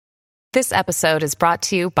This episode is brought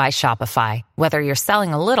to you by Shopify. Whether you're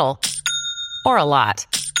selling a little or a lot,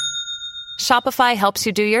 Shopify helps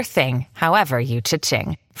you do your thing, however you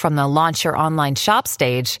cha-ching. From the launch your online shop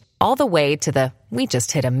stage, all the way to the we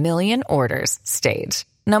just hit 1 million orders stage.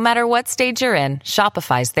 No matter what stage you're in,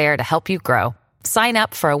 Shopify's there to help you grow. Sign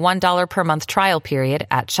up for a $1 per month trial period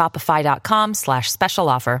at shopify.com/special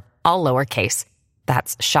offer, all lowercase.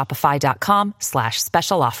 That's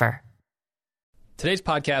shopify.com/special offer. Today's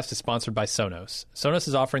podcast is sponsored by Sonos. Sonos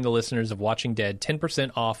is offering the listeners of Watching Dead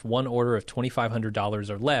 10% off one order of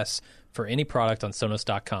 $2,500 or less for any product on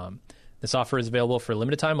Sonos.com. This offer is available for a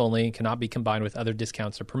limited time only and cannot be combined with other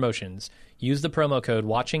discounts or promotions. Use the promo code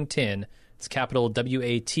WATCHING10, it's capital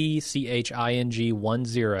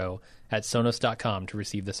WATCHING10 at Sonos.com to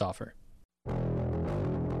receive this offer.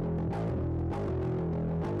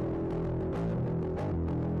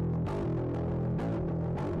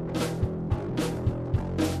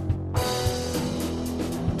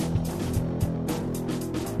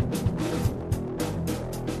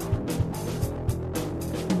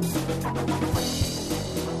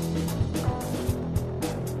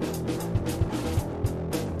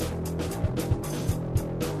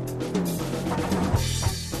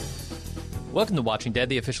 Welcome to Watching Dead,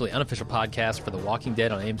 the officially unofficial podcast for The Walking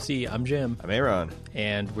Dead on AMC. I'm Jim. I'm Aaron.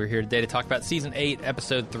 And we're here today to talk about Season 8,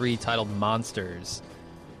 Episode 3, titled Monsters.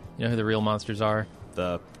 You know who the real monsters are?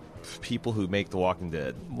 The people who make The Walking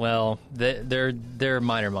Dead. Well, they're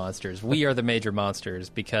minor monsters. We are the major monsters,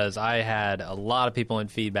 because I had a lot of people in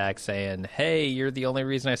feedback saying, hey, you're the only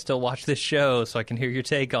reason I still watch this show, so I can hear your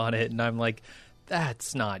take on it. And I'm like,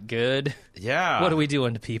 that's not good. Yeah. What are we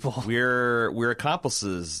doing to people? We're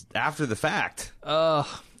accomplices after the fact. I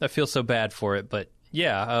feel so bad for it, but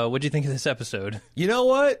yeah. What'd you think of this episode? You know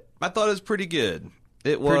what? I thought it was pretty good.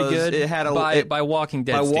 It was pretty good. It had by Walking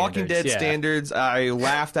Dead standards. By Walking Dead yeah. standards, I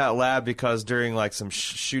laughed out loud because during like some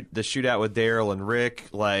the shootout with Daryl and Rick,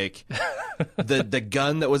 like the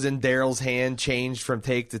gun that was in Daryl's hand changed from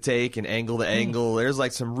take to take and angle to angle. There's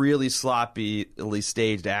like some really sloppily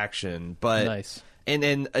staged action, but nice. And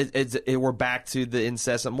then we're back to the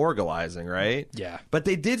incessant morgalizing, right? Yeah. But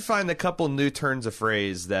they did find a couple new turns of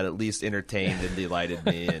phrase that at least entertained and delighted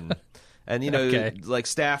me. And you know, okay. like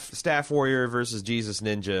Staff Warrior versus Jesus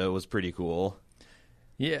Ninja was pretty cool.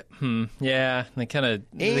 Yeah. Yeah. They kind of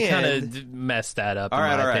messed that up, in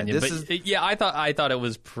my opinion. Yeah, I thought it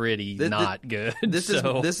was pretty not good. This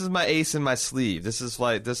is my ace in my sleeve. This is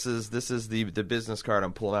the business card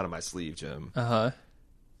I'm pulling out of my sleeve, Jim. Uh-huh.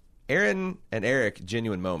 Aaron and Eric,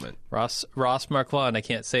 genuine moment. Ross Marquand, I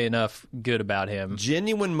can't say enough good about him.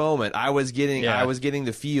 Genuine moment. I was getting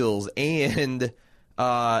the feels, and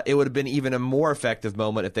it would have been even a more effective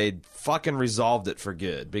moment if they'd fucking resolved it for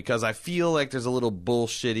good. Because I feel like there's a little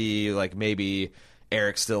bullshitty, like maybe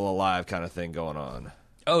Eric's still alive kind of thing going on.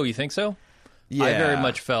 Oh, you think so? Yeah. I very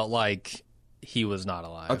much felt like he was not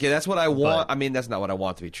alive. Okay, that's what I want. I mean, that's not what I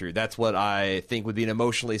want to be true. That's what I think would be an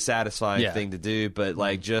emotionally satisfying thing to do. But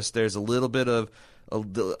like, just there's a little bit of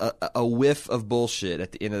a whiff of bullshit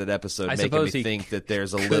at the end of that episode, making me think that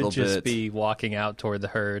there's a little bit. Just be walking out toward the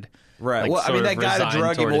herd, right? Like, well, I mean, that guy that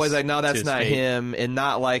drug him was like, no, that's not him, and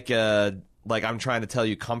not like I'm trying to tell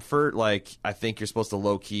you comfort. Like, I think you're supposed to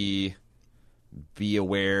low key be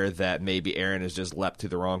aware that maybe Aaron has just leapt to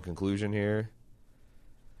the wrong conclusion here.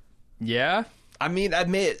 Yeah. I mean,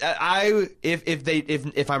 if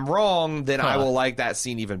I'm wrong, then I will like that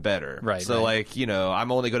scene even better. Right. So, like, you know,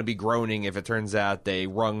 I'm only going to be groaning if it turns out they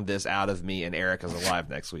wrung this out of me and Eric is alive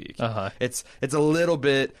next week. Uh-huh. It's a little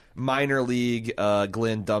bit minor league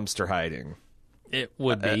Glenn dumpster hiding. It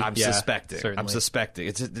would be. I'm suspecting. Certainly. I'm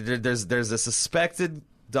suspecting. There's a suspected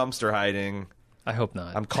dumpster hiding. I hope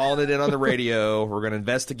not. I'm calling it in on the radio. We're going to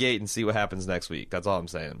investigate and see what happens next week. That's all I'm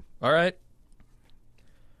saying. All right.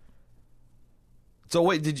 So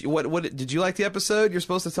wait, did you like the episode? You're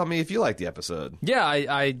supposed to tell me if you liked the episode. Yeah,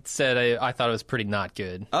 I said I thought it was pretty not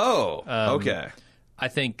good. Oh, okay. I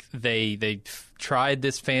think they tried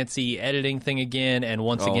this fancy editing thing again, and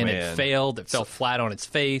once again it failed. It fell flat on its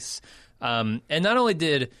face. And not only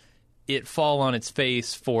did it fall on its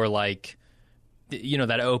face for, like, you know,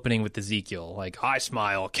 that opening with Ezekiel, like, I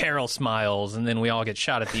smile, Carol smiles, and then we all get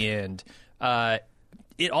shot at the end.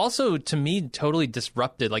 It also, to me, totally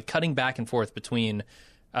disrupted, like, cutting back and forth between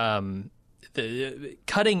cutting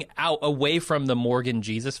out away from the Morgan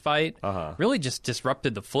Jesus fight really just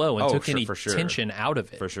disrupted the flow and took any tension out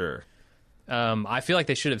of it. For sure. I feel like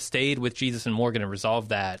they should have stayed with Jesus and Morgan and resolved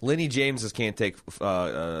that. Lenny James just can't take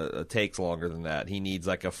takes longer than that. He needs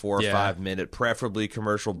like a 4 or 5 minute, preferably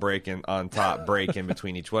commercial break on top break in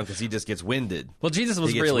between each one because he just gets winded. Well, Jesus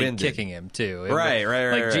was really kicking him too.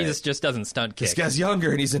 Right. Jesus just doesn't stunt kick. This guy's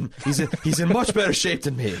younger and he's in much better shape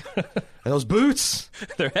than me. And those boots,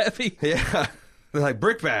 they're heavy. Yeah, they're like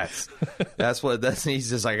brickbats. He's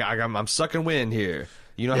just like I'm sucking wind here.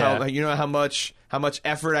 You know how much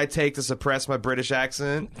effort I take to suppress my British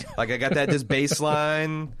accent. Like I got this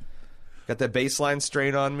baseline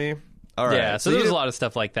strain on me. All right. Yeah. So there was a lot of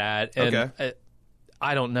stuff like that. And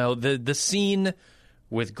I don't know, the scene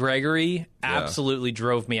with Gregory absolutely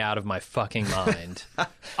drove me out of my fucking mind. But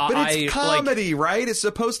it's comedy, right? It's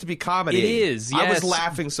supposed to be comedy. It is, yes. I was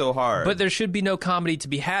laughing so hard. But there should be no comedy to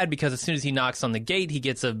be had because as soon as he knocks on the gate, he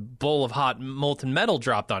gets a bowl of hot molten metal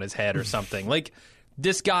dropped on his head or something. Like,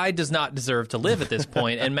 this guy does not deserve to live at this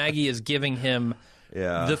point, and Maggie is giving him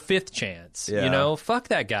the fifth chance. Yeah. You know? Fuck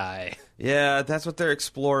that guy. Yeah, that's what they're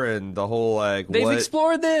exploring. The whole, They've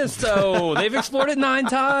explored this, though. They've explored it 9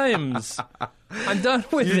 times. I'm done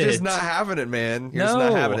with it. You're just not having it, man. You're just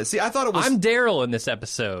not having it. See, I thought it was... I'm Daryl in this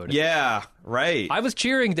episode. Yeah, right. I was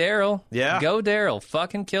cheering Daryl. Yeah. Go, Daryl.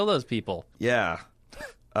 Fucking kill those people. Yeah.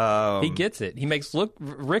 He gets it. He makes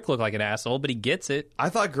Rick look like an asshole, but he gets it. I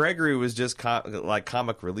thought Gregory was just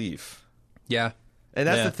comic relief. Yeah. And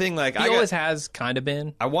that's the thing. Like he always has kind of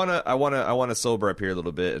been. I wanna sober up here a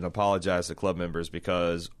little bit and apologize to club members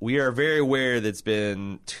because we are very aware that it's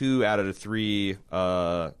been 2 out of the 3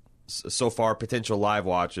 so far potential live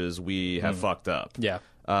watches we have fucked up. Yeah.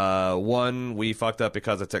 1 we fucked up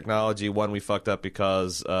because of technology. 1 we fucked up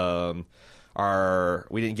because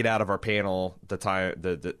we didn't get out of our panel the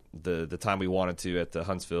time we wanted to at the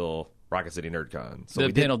Huntsville Rocket City NerdCon. So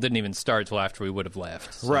the panel didn't even start till after we would have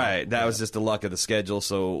left. So, right. That was just the luck of the schedule.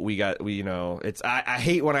 So I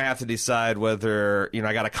hate when I have to decide whether,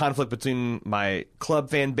 I got a conflict between my club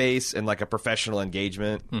fan base and like a professional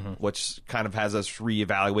engagement, which kind of has us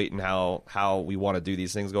reevaluating how we want to do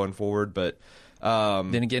these things going forward. But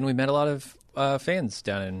then again, we met a lot of fans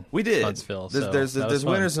down in Huntsville. There's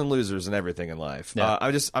winners and losers and everything in life. Yeah.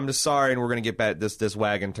 I'm just sorry, and we're gonna get back this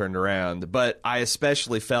wagon turned around. But I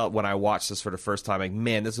especially felt when I watched this for the first time, like,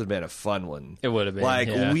 man, this would have been a fun one. It would have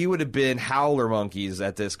been. We would have been howler monkeys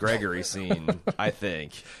at this Gregory scene. I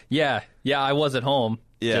think. Yeah, I was at home.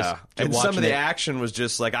 Yeah, and some of the action was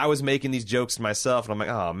just like I was making these jokes to myself, and I'm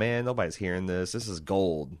like, oh man, nobody's hearing this. This is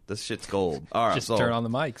gold. This shit's gold. All right, just turn on the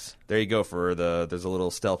mics. There you go there's a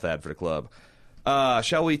little stealth ad for the club.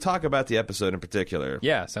 Shall we talk about the episode in particular?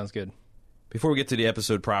 Yeah, sounds good. Before we get to the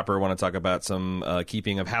episode proper, I want to talk about some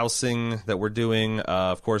keeping of housing that we're doing.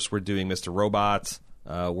 Of course, we're doing Mr. Robot.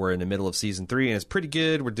 We're in the middle of season 3, and it's pretty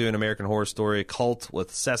good. We're doing American Horror Story Cult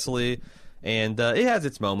with Cecily. And it has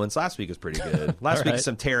its moments. Last week was pretty good. Last week,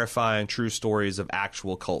 some terrifying true stories of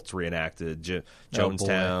actual cults reenacted.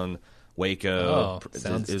 Jonestown, Waco.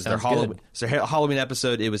 Is their Halloween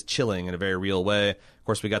episode. It was chilling in a very real way. Of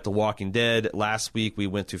course, we got The Walking Dead. Last week, we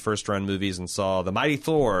went to First Run Movies and saw The Mighty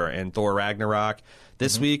Thor and Thor Ragnarok.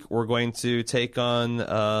 This week, we're going to take on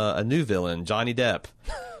a new villain, Johnny Depp,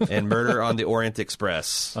 and Murder on the Orient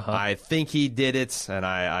Express. I think he did it, and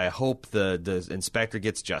I hope the inspector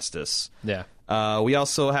gets justice. Yeah. We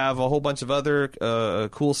also have a whole bunch of other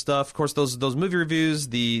cool stuff. Of course, those movie reviews,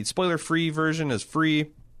 the spoiler-free version is free,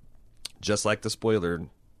 just like the spoiler,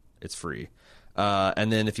 it's free.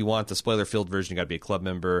 And then if you want the spoiler-filled version, you got to be a club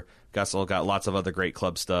member. Got lots of other great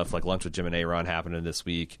club stuff, like Lunch with Jim and Aaron happening this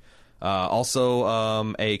week.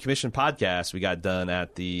 Also, a commissioned podcast we got done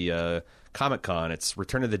at the Comic-Con. It's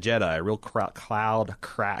Return of the Jedi, a real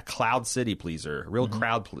cloud city pleaser, real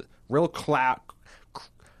crowd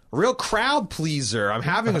pleaser. I'm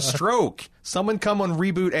having a stroke. Someone come on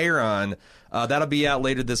Reboot Aaron. That'll be out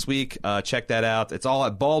later this week. Check that out. It's all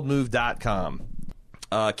at baldmove.com.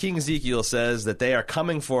 King Ezekiel says that they are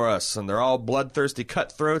coming for us, and they're all bloodthirsty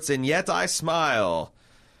cutthroats, and yet I smile.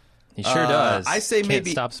 He sure does. I say Can't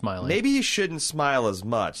stop smiling. Maybe he shouldn't smile as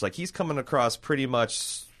much. Like, he's coming across pretty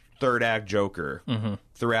much third act Joker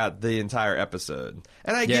throughout the entire episode.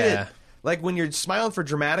 And I get it. Like, when you're smiling for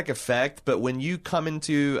dramatic effect, but when you come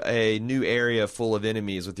into a new area full of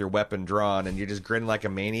enemies with your weapon drawn and you're just grinning like a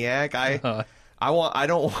maniac, I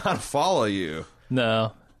don't want to follow you.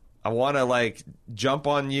 No. I want to, like, jump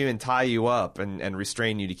on you and tie you up and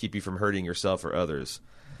restrain you to keep you from hurting yourself or others.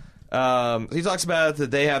 He talks about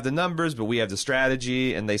that they have the numbers, but we have the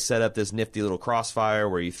strategy, and they set up this nifty little crossfire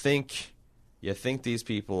where you think these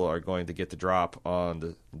people are going to get the drop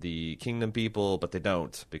on the Kingdom people, but they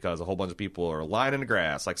don't, because a whole bunch of people are lying in the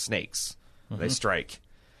grass like snakes. They strike.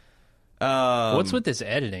 What's with this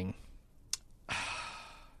editing?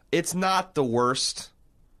 It's not the worst.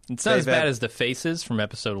 It's not as bad as the faces from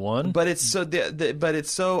episode 1, but it's so but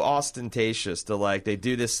it's so ostentatious to like they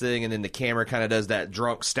do this thing and then the camera kind of does that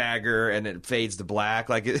drunk stagger and it fades to black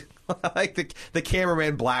like the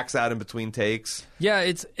cameraman blacks out in between takes. Yeah,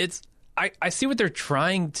 it's I see what they're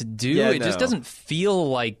trying to do. Yeah, it just doesn't feel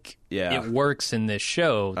like it works in this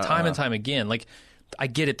show time and time again. Like I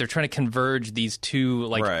get it, they're trying to converge these two,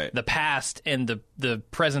 like the past and the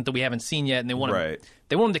present that we haven't seen yet, and they want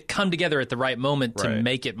them to come together at the right moment to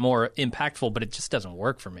make it more impactful, but it just doesn't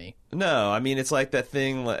work for me. No, I mean it's like that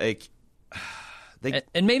thing like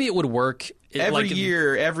and maybe it would work every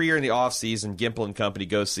year in the off season. Gimple and company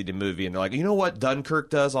go see the movie and they're like, you know what Dunkirk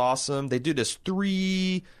does awesome? They do this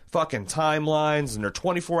 3 fucking timelines and they're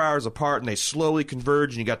 24 hours apart and they slowly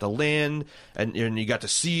converge and you got the land and you got the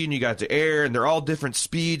sea and you got the air and they're all different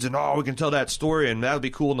speeds and we can tell that story and that would be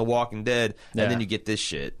cool in The Walking Dead. And then you get this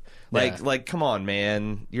shit. Like, come on,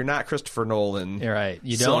 man! You're not Christopher Nolan. You're right.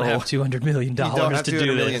 You don't have $200 million to do this. You don't have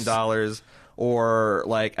 $200 million or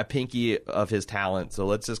like a pinky of his talent. So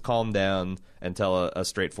let's just calm down and tell a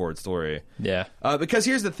straightforward story. Yeah. Because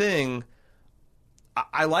here's the thing.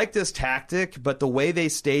 I like this tactic, but the way they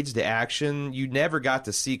staged the action, you never got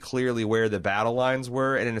to see clearly where the battle lines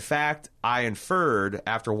were. And in fact, I inferred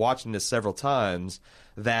after watching this several times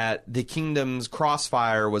that the Kingdom's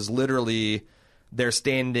crossfire was literally they're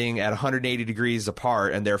standing at 180 degrees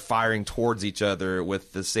apart and they're firing towards each other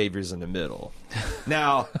with the saviors in the middle.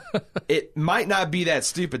 Now, it might not be that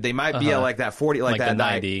stupid. They might be at like that 40, like that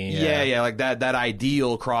 90. Yeah, like that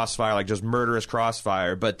ideal crossfire, like just murderous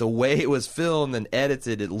crossfire. But the way it was filmed and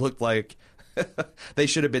edited, it looked like they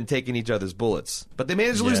should have been taking each other's bullets. But they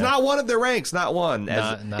managed to lose not one of their ranks, not one,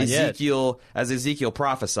 as Ezekiel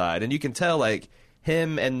prophesied. And you can tell like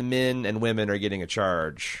him and the men and women are getting a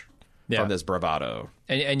charge from this bravado.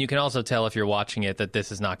 And you can also tell if you're watching it that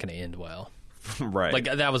this is not going to end well. Right. Like,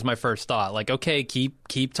 that was my first thought. Like, okay,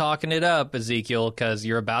 keep talking it up, Ezekiel, because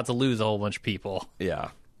you're about to lose a whole bunch of people. Yeah.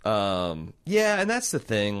 Yeah, and that's the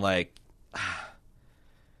thing. Like,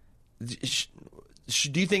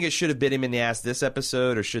 do you think it should have bit him in the ass this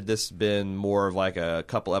episode, or should this have been more of like a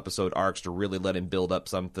couple episode arcs to really let him build up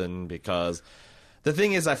something? Because the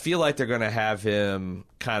thing is, I feel like they're going to have him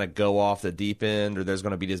kind of go off the deep end, or there's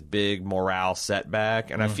going to be this big morale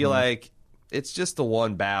setback. And I feel like it's just the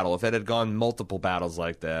one battle. If it had gone multiple battles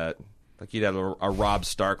like that, like you'd have a Robb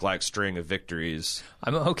Stark-like string of victories.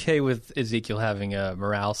 I'm okay with Ezekiel having a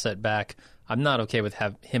morale setback. I'm not okay with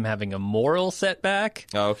him having a moral setback.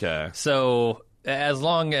 Okay. So as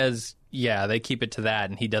long as, they keep it to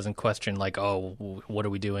that and he doesn't question, like, oh, what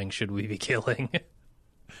are we doing? Should we be killing?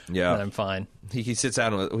 Yeah, I'm fine. He sits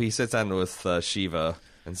down with Shiva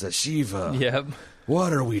and says, "Shiva, yep,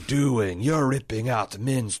 what are we doing? You're ripping out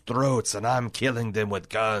men's throats, and I'm killing them with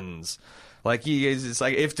guns." Like it's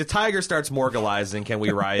like if the tiger starts morgalizing, can we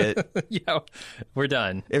riot? Yeah, we're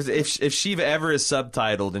done. If Shiva ever is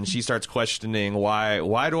subtitled and she starts questioning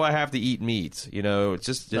why do I have to eat meat? You know,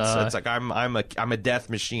 it's like I'm a death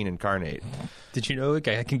machine incarnate. Did you know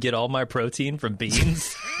I can get all my protein from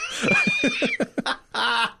beans?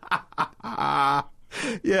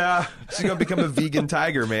 Yeah, she's gonna become a vegan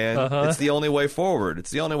tiger, man. It's the only way forward.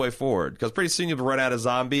 Because pretty soon you'll run out of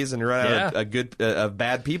zombies and run out of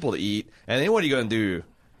bad people to eat. And then what are you gonna do?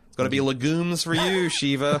 It's gonna be legumes for you,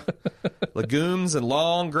 Shiva. Legumes and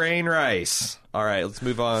long grain rice. All right, let's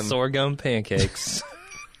move on. Sorghum pancakes.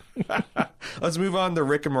 Let's move on to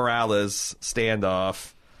Rick and Morales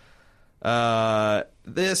standoff.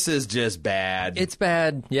 This is just bad. It's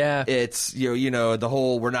bad, yeah. It's, you know, the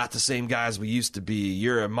whole, we're not the same guys we used to be.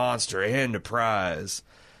 You're a monster and a prize.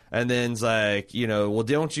 And then it's like, well,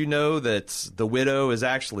 don't you know that the widow is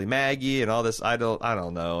actually Maggie and all this? I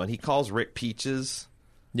don't know. And he calls Rick Peaches.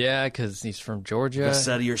 Yeah, because he's from Georgia.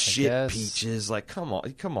 Settle your shit, Peaches. Like, come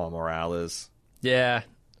on, Morales. Yeah.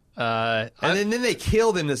 And then they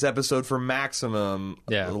killed him this episode for maximum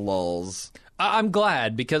lulls. I'm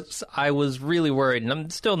glad, because I was really worried, and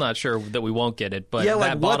I'm still not sure that we won't get it, but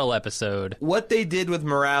that bottle episode. What they did with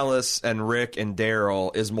Morales and Rick and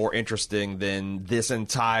Daryl is more interesting than this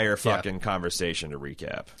entire fucking conversation to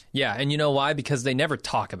recap. Yeah, and you know why? Because they never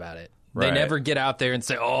talk about it. Right. They never get out there and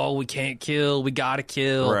say, oh, we can't kill, we gotta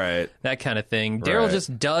kill. Right. That kind of thing. Daryl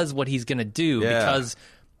just does what he's gonna do because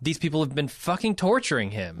these people have been fucking torturing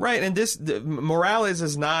him. Right, and Morales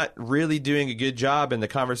is not really doing a good job in the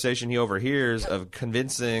conversation he overhears of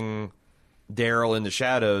convincing Daryl in the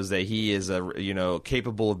shadows that he is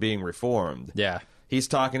capable of being reformed. Yeah. He's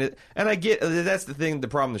talking to, and I get, that's the thing, the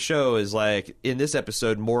problem with the show is, like, in this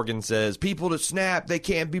episode, Morgan says, people to snap, they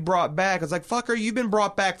can't be brought back. It's like, fucker, you've been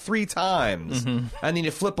brought back 3 times. And then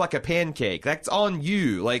you flip like a pancake. That's on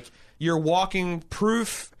you. Like, you're walking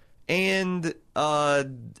proof and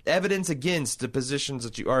evidence against the positions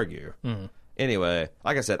that you argue. Anyway,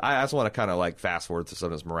 like I said, I just want to kind of, like, fast forward to some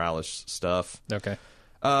of this Morales stuff. Okay.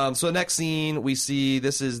 So the next scene we see,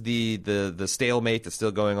 this is the stalemate that's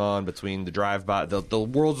still going on between the drive-by, the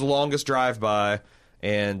world's longest drive-by,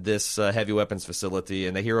 and this heavy weapons facility.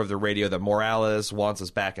 And they hear over the radio that Morales wants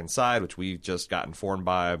us back inside, which we just got informed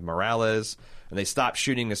by Morales. And they stop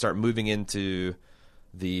shooting and start moving into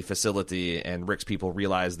the facility. And Rick's people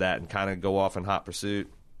realize that and kind of go off in hot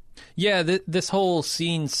pursuit. Yeah, this whole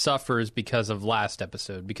scene suffers because of last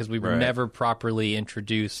episode, because we were never properly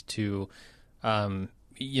introduced to...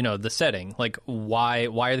 the setting, like why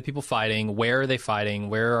are the people fighting? Where are they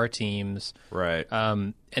fighting? Where are our teams? Right.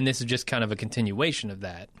 And this is just kind of a continuation of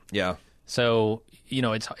that. Yeah. So,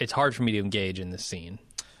 it's hard for me to engage in this scene.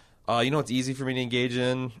 You know what's easy for me to engage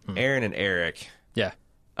in? Aaron and Eric. Yeah.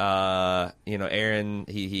 Aaron,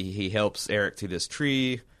 he helps Eric to this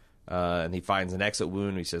tree. And he finds an exit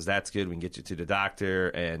wound. He says, that's good. We can get you to the doctor.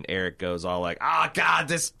 And Eric goes all like, oh, God,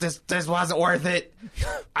 this wasn't worth it.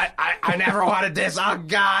 I never wanted this. Oh,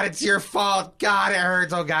 God, it's your fault. God, it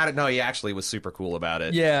hurts. Oh, God. No, he actually was super cool about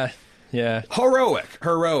it. Yeah. Yeah. Heroic.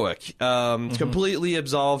 Completely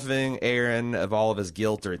absolving Aaron of all of his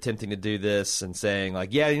guilt or attempting to do this and saying,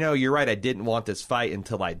 like, yeah, you're right. I didn't want this fight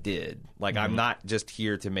until I did. Like, I'm not just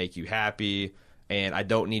here to make you happy. And I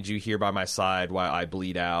don't need you here by my side while I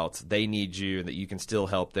bleed out. They need you, and that you can still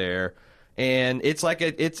help there. And it's like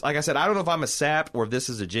I said, I don't know if I'm a sap or if this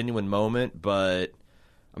is a genuine moment, but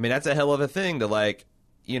I mean that's a hell of a thing to, like,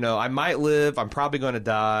 I might live, I'm probably going to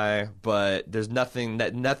die, but there's nothing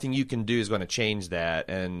you can do is going to change that.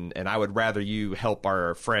 And I would rather you help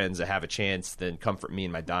our friends that have a chance than comfort me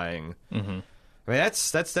in my dying. I mean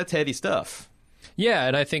that's heavy stuff. Yeah,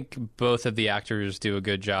 and I think both of the actors do a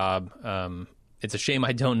good job. It's a shame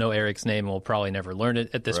I don't know Eric's name, and we'll probably never learn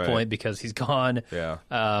it at this point because he's gone. Yeah.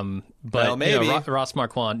 But well, maybe. Ross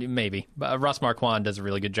Marquand, maybe. But Ross Marquand does a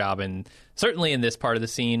really good job, and certainly in this part of the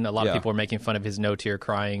scene, a lot of people are making fun of his no-tear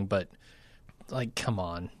crying, but, like, come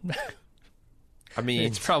on. I mean...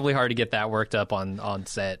 it's probably hard to get that worked up on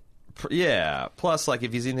set. Yeah. Plus, like,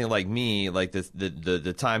 if he's anything like me, like,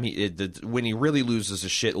 the time when he really loses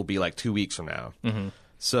his shit will be, like, 2 weeks from now. Mm-hmm.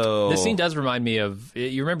 So this scene does remind me of,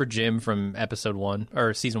 you remember Jim from episode 1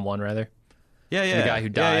 or season 1 rather? Yeah. The guy who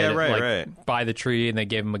died right. by the tree, and they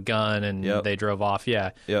gave him a gun and they drove off.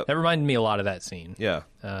 Yeah. That reminded me a lot of that scene. Yeah.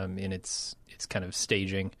 And it's kind of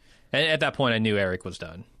staging. And at that point I knew Eric was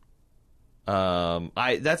done.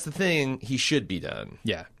 That's the thing, he should be done.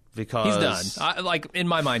 Yeah. Because he's done. In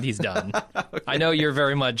my mind, he's done. Okay. I know you're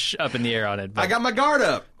very much up in the air on it. But... I got my guard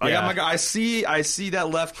up. I see that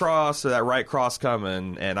left cross or that right cross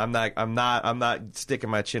coming, and I'm not sticking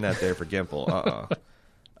my chin out there for Gimple.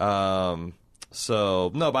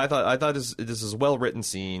 So no, but I thought this is a well written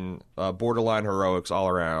scene, borderline heroics all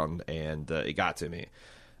around, and it got to me.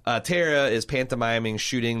 Tara is pantomiming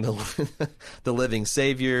shooting the living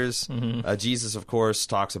saviors. Mm-hmm. Jesus, of course,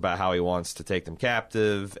 talks about how he wants to take them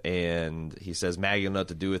captive, and he says Maggie will know what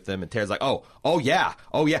to do with them. And Tara's like, oh yeah,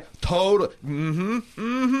 totally.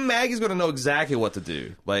 Maggie's going to know exactly what to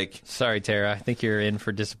do. Like, sorry, Tara, I think you're in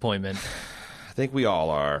for disappointment. I think we all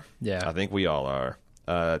are. Yeah, I think we all are.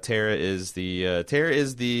 Tara is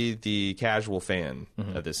the casual fan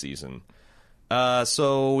of this season.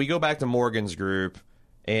 So we go back to Morgan's group.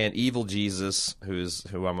 And Evil Jesus, who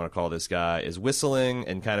I'm going to call this guy, is whistling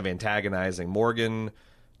and kind of antagonizing Morgan.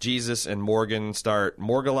 Jesus and Morgan start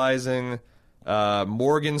morgalizing.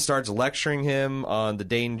 Morgan starts lecturing him on the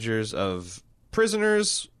dangers of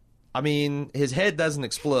prisoners. I mean, his head doesn't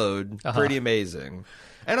explode. Uh-huh. Pretty amazing.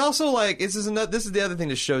 And also, like, this is the other thing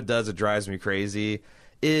the show does that drives me crazy,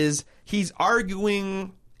 is he's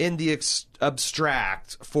arguing in the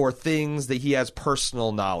abstract for things that he has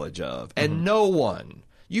personal knowledge of. And no one...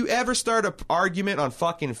 You ever start an argument on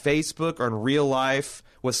fucking Facebook or in real life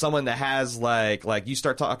with someone that has, like you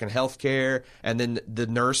start talking healthcare, and then the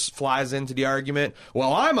nurse flies into the argument?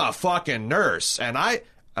 Well, I'm a fucking nurse, and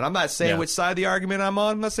I'm not saying which side of the argument I'm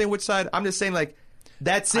on. I'm not saying which side. I'm just saying, like,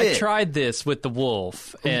 that's it. I tried this with the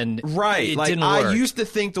wolf, and it like, didn't work. I used to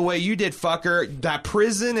think the way you did, fucker. That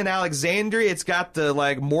prison in Alexandria, it's got the,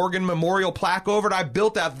 like, Morgan Memorial plaque over it. I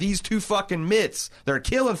built out these 2 fucking myths. They're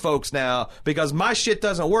killing folks now because my shit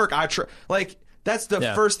doesn't work. That's the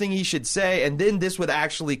first thing he should say, and then this would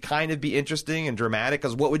actually kind of be interesting and dramatic,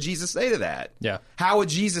 because what would Jesus say to that? Yeah. How would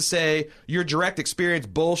Jesus say, your direct experience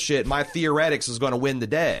bullshit, my theoretics is going to win the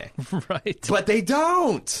day? Right. But they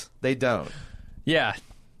don't. They don't. Yeah.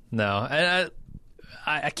 No. And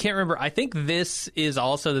I can't remember. I think this is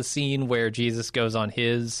also the scene where Jesus goes on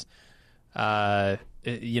his,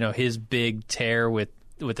 his big tear with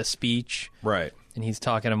a speech. Right. And he's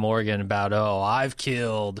talking to Morgan about, I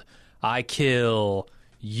kill,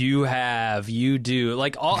 you have, you do.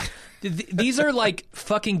 Like, all these are like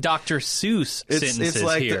fucking Dr. Seuss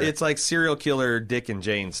sentences here. It's like serial killer Dick and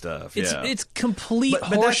Jane stuff. It's complete horseshit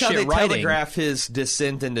but that's how they writing. telegraph his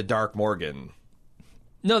descent into Dark Morgan.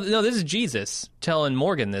 No, this is Jesus telling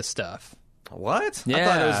Morgan this stuff. What?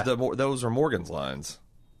 Yeah. I thought those were Morgan's lines.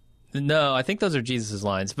 No, I think those are Jesus'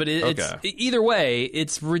 lines. But it's either way,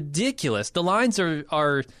 it's ridiculous. The lines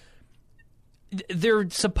are they're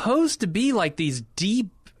supposed to be like these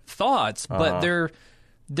deep thoughts, but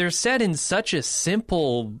they're said in such a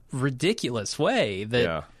simple, ridiculous way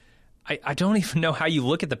that I don't even know how you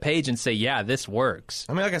look at the page and say, yeah, this works.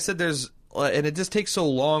 I mean, like I said, and it just takes so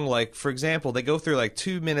long. Like, for example, they go through like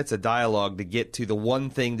 2 minutes of dialogue to get to the one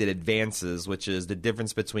thing that advances, which is the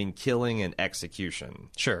difference between killing and execution.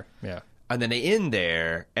 Sure, yeah. And then they end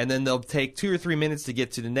there, and then they'll take 2 or 3 minutes to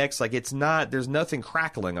get to the next. Like, there's nothing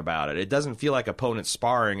crackling about it. It doesn't feel like opponents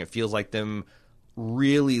sparring. It feels like them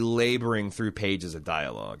really laboring through pages of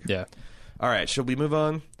dialogue. Yeah. All right, should we move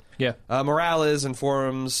on? Yeah. Morales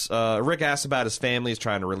informs, Rick asks about his family. He's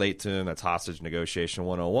trying to relate to him. That's hostage negotiation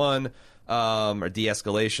 101. Or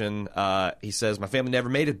de-escalation. He says, my family never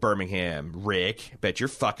made it Birmingham. Rick, bet your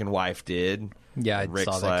fucking wife did. Yeah, I Rick's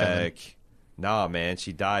saw that coming. Nah, man,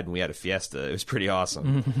 she died and we had a fiesta. It was pretty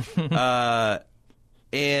awesome.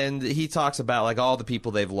 And he talks about like all the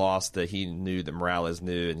people they've lost that he knew, that Morales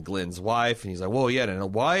knew, and Glenn's wife. And he's like, whoa, you had a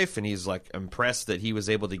wife? And he's like impressed that he was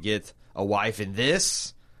able to get a wife in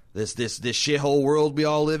this shithole world we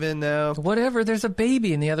all live in now. Whatever, there's a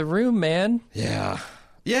baby in the other room, man. Yeah.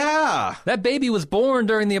 Yeah. That baby was born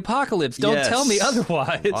during the apocalypse. Don't tell me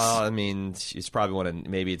otherwise. Well, I mean, it's probably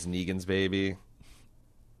maybe it's Negan's baby.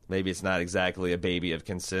 Maybe it's not exactly a baby of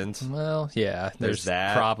consent. Well, yeah, there's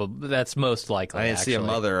that. That's most likely. I didn't see a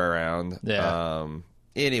mother around. Yeah.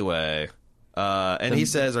 Anyway, and he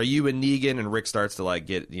says, "Are you and Negan?" And Rick starts to like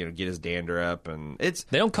get his dander up, and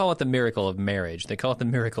they don't call it the miracle of marriage; they call it the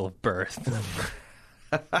miracle of birth.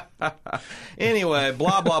 Anyway,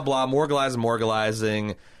 blah blah blah,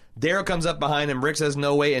 morgalizing. Daryl comes up behind him. Rick says,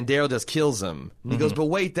 no way, and Daryl just kills him. And he goes, but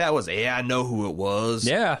wait, I know who it was.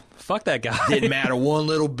 Yeah, fuck that guy. Didn't matter one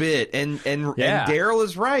little bit. And Daryl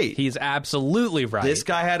is right. He's absolutely right. This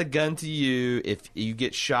guy had a gun to you. If you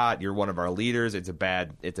get shot, you're one of our leaders. It's a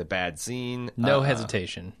bad scene. No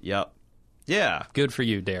hesitation. Yep. Yeah. Good for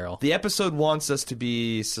you, Daryl. The episode wants us to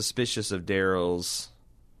be suspicious of Daryl's,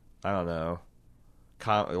 I don't know,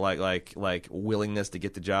 like willingness to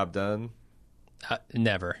get the job done.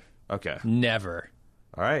 Never. Okay. Never.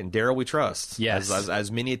 All right, and Daryl we trust. Yes.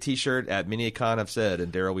 As many a T-shirt at many a con have said,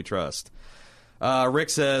 and Daryl we trust. Rick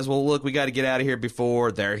says, well, look, we got to get out of here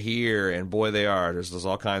before they're here, and boy, they are. There's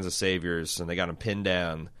all kinds of saviors, and they got them pinned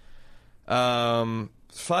down.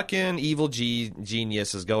 Fucking evil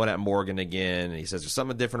genius is going at Morgan again, and he says, there's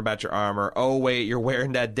something different about your armor. Oh, wait, you're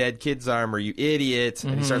wearing that dead kid's armor, you idiot. Mm-hmm.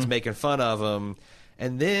 And he starts making fun of him.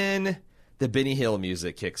 And then the Benny Hill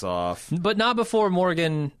music kicks off. But not before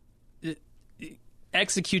Morgan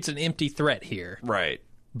executes an empty threat here. Right.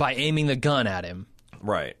 By aiming the gun at him.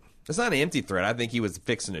 Right. It's not an empty threat. I think he was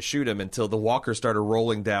fixing to shoot him until the walker started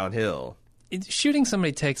rolling downhill. Shooting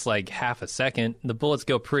somebody takes like half a second. The bullets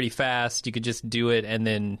go pretty fast. You could just do it and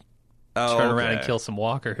then turn around and kill some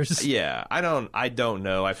walkers. Yeah. I don't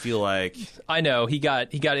know. I feel like... I know. He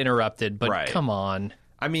got interrupted, but come on.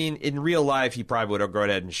 I mean, in real life, he probably would have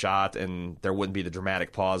gone ahead and shot, and there wouldn't be the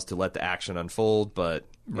dramatic pause to let the action unfold. But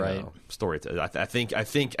you know, story. I think you're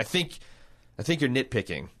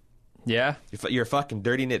nitpicking. Yeah, you're a fucking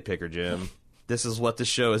dirty nitpicker, Jim. This is what the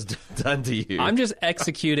show has done to you. I'm just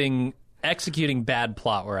executing bad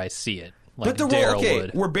plot where I see it. Like but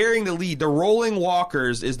we're bearing the lead. The rolling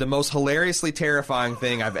walkers is the most hilariously terrifying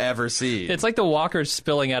thing I've ever seen. It's like the walkers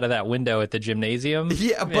spilling out of that window at the gymnasium.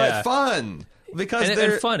 Yeah, but fun. Because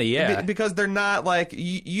they're funny, yeah. Because they're not like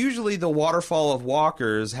usually the waterfall of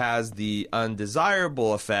walkers has the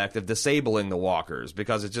undesirable effect of disabling the walkers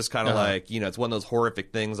because it's just kind of like it's one of those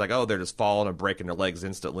horrific things like they're just falling and breaking their legs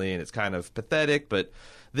instantly and it's kind of pathetic. But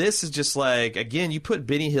this is just like again you put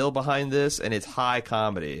Benny Hill behind this and it's high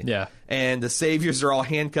comedy. Yeah, and the saviors are all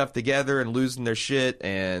handcuffed together and losing their shit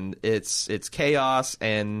and it's chaos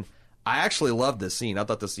and. I actually loved this scene. I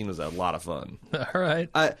thought this scene was a lot of fun. All right.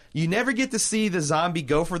 You never get to see the zombie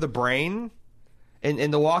go for the brain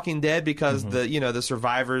in The Walking Dead because the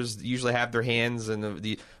survivors usually have their hands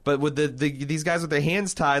but with these guys with their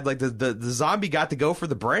hands tied, like the zombie got to go for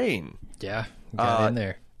the brain. Yeah, got in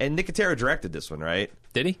there. And Nicotero directed this one, right?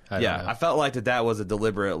 Did he? I don't know. I felt like that was a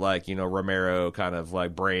deliberate, like, Romero kind of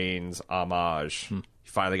like brains homage. He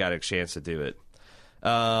finally got a chance to do it.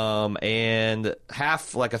 And a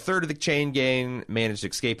third of the chain gang managed to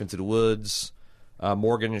escape into the woods.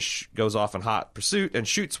 Morgan goes off in hot pursuit and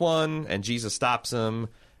shoots one, and Jesus stops him,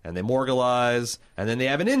 and they morgalize, and then they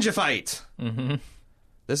have a ninja fight. Mm-hmm.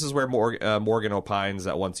 This is where Morgan opines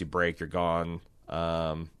that once you break, you're gone.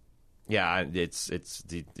 Yeah, it's.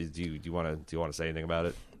 Do you want to say anything about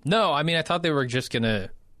it? No, I mean, I thought they were just gonna.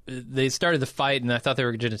 They started the fight, and I thought they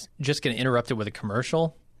were just gonna interrupt it with a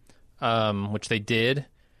commercial, which they did,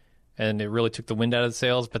 and it really took the wind out of the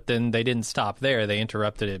sails. But then they didn't stop there; they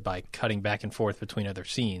interrupted it by cutting back and forth between other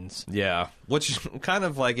scenes. Yeah, which kind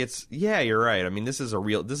of like it's. Yeah, you're right. I mean, this is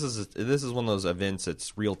one of those events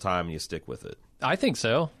that's real time, and you stick with it. I think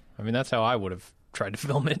so. I mean, that's how I would have tried to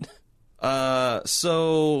film it.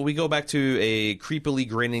 So we go back to a creepily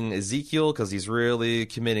grinning Ezekiel because he's really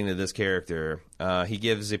committing to this character. He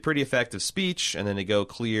gives a pretty effective speech, and then they go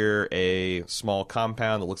clear a small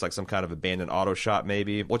compound that looks like some kind of abandoned auto shop,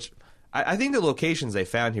 maybe. Which I think the locations they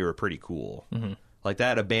found here are pretty cool. Mm-hmm. Like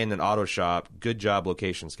that abandoned auto shop. Good job,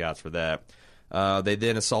 location scouts, for that. They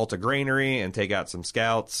then assault a granary and take out some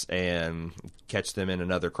scouts and catch them in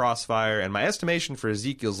another crossfire. And my estimation for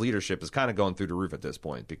Ezekiel's leadership is kind of going through the roof at this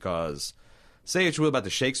point because, say what you will about the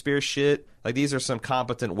Shakespeare shit, like these are some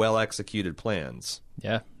competent, well-executed plans.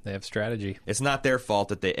 Yeah, they have strategy. It's not their fault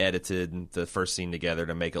that they edited the first scene together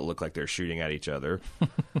to make it look like they're shooting at each other.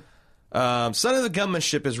 Son of the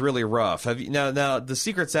Gunmanship is really rough. Now the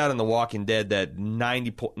secret's out in The Walking Dead that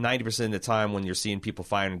 90% of the time when you're seeing people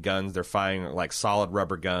firing guns, they're firing like solid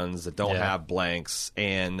rubber guns that don't have blanks.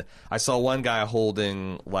 And I saw one guy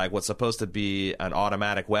holding like what's supposed to be an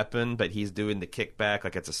automatic weapon, but he's doing the kickback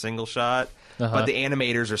like it's a single shot. But the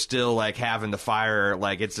animators are still like having to fire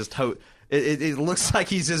like it's just it looks like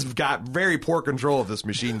he's just got very poor control of this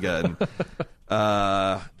machine gun.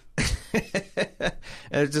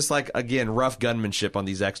 And it's just like, again, rough gunmanship on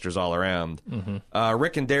these extras all around. Mm-hmm.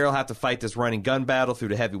 Rick and Daryl have to fight this running gun battle through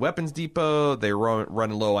the heavy weapons depot. They're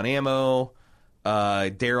running low on ammo.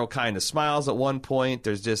 Daryl kind of smiles at one point.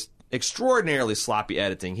 There's just extraordinarily sloppy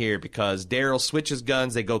editing here because Daryl switches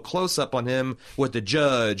guns. They go close up on him with the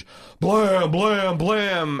judge. Blam, blam,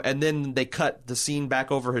 blam. And then they cut the scene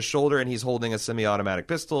back over his shoulder and he's holding a semi-automatic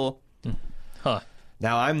pistol. Huh.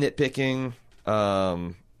 Now I'm nitpicking.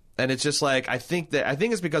 And it's just like I think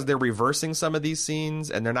it's because they're reversing some of these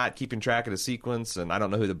scenes and they're not keeping track of the sequence. And I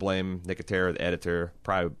don't know who to blame. Nicotero, the editor,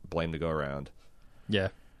 probably blame to go around. Yeah.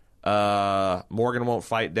 Morgan won't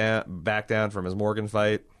back down from his Morgan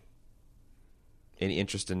fight. Any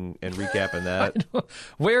interest in recapping that?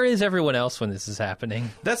 Where is everyone else when this is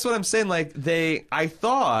happening? That's what I'm saying. Like I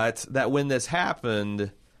thought that when this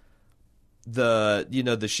happened, the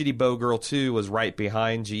Shitty Bow Girl 2 was right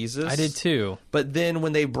behind Jesus. I did too. But then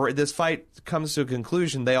when this fight comes to a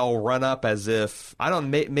conclusion, they all run up as if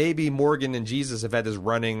maybe Morgan and Jesus have had this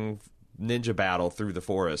running ninja battle through the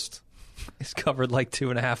forest. It's covered like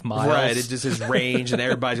 2.5 miles. Right, it just is range, and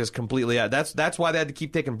everybody's just completely out. That's why they had to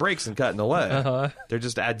keep taking breaks and cutting away. Uh-huh. They're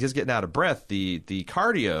just getting out of breath. The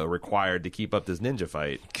cardio required to keep up this ninja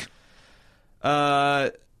fight.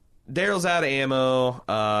 Daryl's out of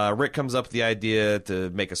ammo. Rick comes up with the idea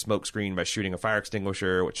to make a smoke screen by shooting a fire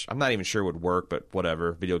extinguisher, which I'm not even sure would work, but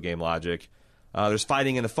whatever, video game logic. There's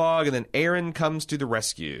fighting in the fog, and then Aaron comes to the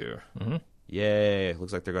rescue. Mm-hmm. Yay,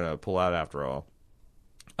 looks like they're going to pull out after all.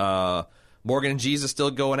 Morgan and Jesus still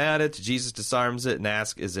going at it. Jesus disarms it and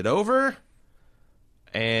asks, is it over?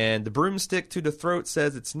 And the broomstick to the throat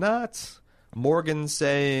says it's not. Morgan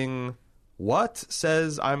saying, what?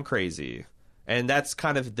 Says I'm crazy. And that's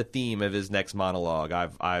kind of the theme of his next monologue.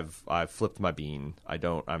 I've flipped my bean.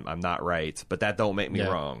 I'm not right, but that don't make me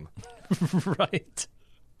wrong. Right.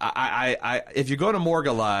 I if you go to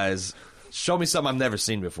Morgalize, show me something I've never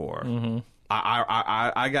seen before. Mm-hmm.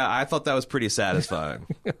 I thought that was pretty satisfying.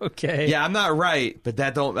 Okay. Yeah, I'm not right, but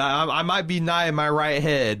that don't. I might be nigh in my right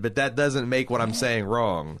head, but that doesn't make what I'm saying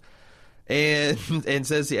wrong. And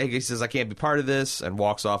says he says I can't be part of this, and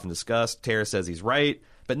walks off in disgust. Tara says he's right,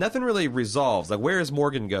 but nothing really resolves. Like, where is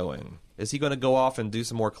Morgan going? Is he going to go off and do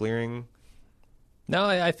some more clearing? No,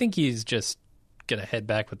 I think he's just going to head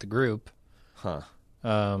back with the group. Huh.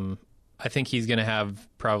 I think he's going to have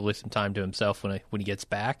probably some time to himself when he gets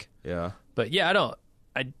back. Yeah. But yeah,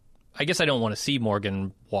 I guess I don't want to see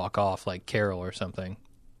Morgan walk off like Carol or something.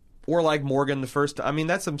 Or like Morgan the first. I mean,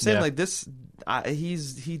 that's what I'm saying. Yeah. Like this,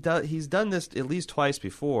 he's done this at least twice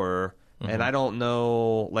before, and I don't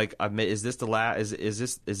know. Like, is this the last?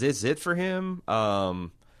 Is this it for him?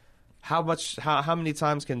 How many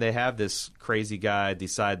times can they have this crazy guy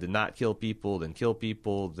decide to not kill people, then kill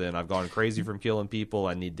people? Then I've gone crazy from killing people.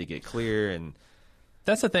 I need to get clear. And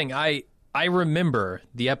that's the thing. I remember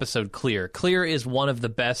the episode Clear. Clear is one of the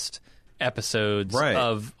best episodes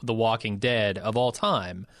of The Walking Dead of all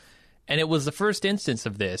time. And it was the first instance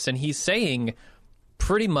of this, and he's saying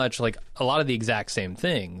pretty much like a lot of the exact same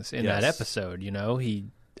things in that episode. You know,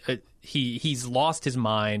 he's lost his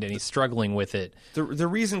mind and he's struggling with it. The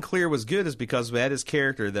reason Clear was good is because we had his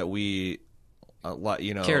character that we,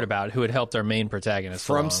 cared about, who had helped our main protagonist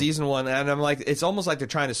from along. season one. And I'm like, it's almost like they're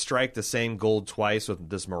trying to strike the same gold twice with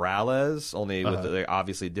this Morales, only with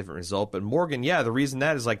obviously a different result. But Morgan, the reason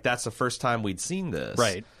that is like that's the first time we'd seen this.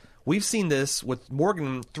 Right. We've seen this with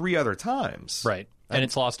Morgan 3 other times. Right. And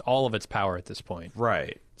it's lost all of its power at this point.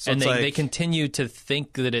 Right. So and it's they continue to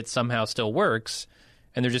think that it somehow still works,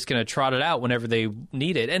 and they're just going to trot it out whenever they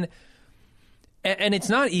need it. And it's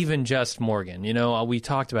not even just Morgan. You know, we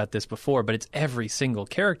talked about this before, but it's every single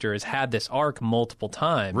character has had this arc multiple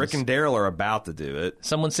times. Rick and Daryl are about to do it.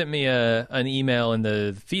 Someone sent me an email in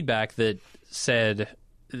the feedback that said...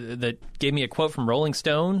 that gave me a quote from Rolling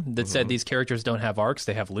Stone that said these characters don't have arcs,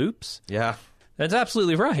 they have loops. Yeah. That's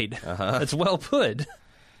absolutely right. That's well put.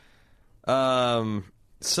 So,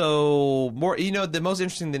 the most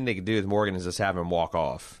interesting thing they could do with Morgan is just have him walk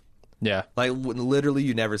off. Yeah. Like, literally,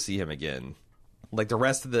 you never see him again. Like, the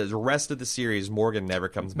rest of the series, Morgan never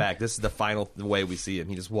comes back. This is the final way we see him.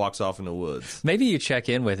 He just walks off in the woods. Maybe you check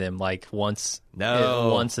in with him, like, once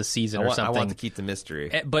a season or something. I want to keep the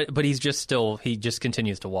mystery. But he just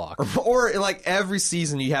continues to walk. Or, like, every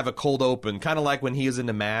season you have a cold open, kind of like when he was in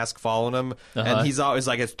The Mask following him, and he's always,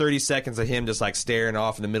 like, it's 30 seconds of him just, like, staring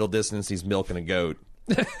off in the middle distance, he's milking a goat.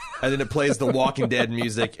 And then it plays the Walking Dead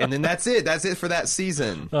music, and then that's it. That's it for that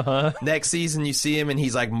season. Next season, you see him, and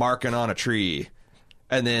he's, like, marking on a tree.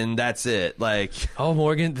 And then that's it. Like, oh,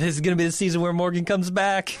 Morgan, this is going to be the season where Morgan comes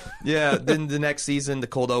back. Yeah, then the next season, the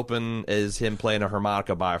cold open is him playing a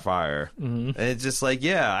harmonica by a fire. And it's just like,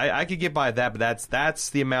 I could get by that, but that's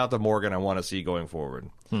the amount of Morgan I want to see going forward.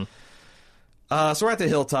 So we're at the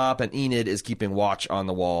hilltop, and Enid is keeping watch on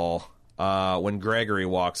the wall when Gregory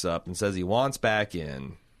walks up and says he wants back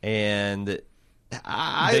in. And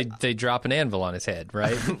they drop an anvil on his head,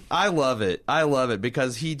 right? I love it. I love it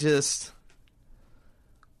because he just...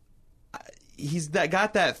 he's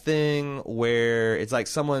got that thing where it's like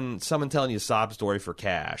someone telling you a sob story for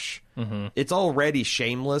cash. It's already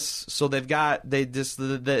shameless, so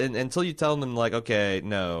until you tell them like, okay,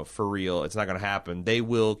 no, for real, it's not going to happen. They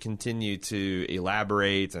will continue to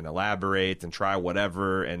elaborate and try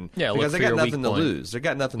whatever, and because they got nothing to lose. They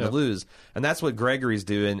got nothing to lose, and that's what Gregory's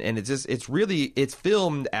doing. And it's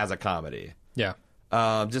filmed as a comedy. Yeah.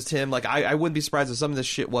 Just him. Like I wouldn't be surprised if some of this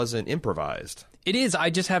shit wasn't improvised. It is. I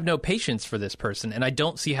just have no patience for this person, and I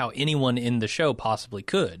don't see how anyone in the show possibly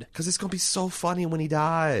could. Because it's going to be so funny when he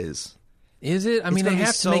dies. Is it? I mean, they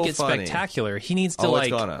have to make it spectacular. He needs to it's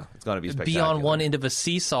gonna be spectacular. Be on one end of a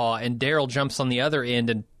seesaw, and Daryl jumps on the other end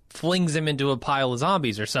and flings him into a pile of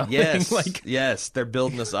zombies or something. Yes, yes, they're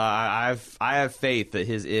building this. I have faith that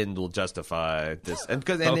his end will justify this, and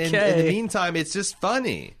because in the meantime, it's just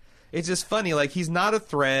funny. It's just funny. Like, he's not a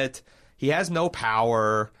threat. He has no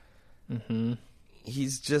power.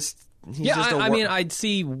 He's just... I mean, I'd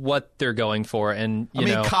see what they're going for, and you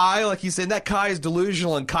know, Kai, like you said, that Kai is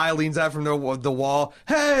delusional, and Kai leans out from the wall.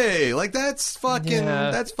 Hey, like that's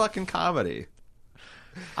fucking comedy.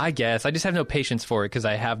 I guess I just have no patience for it because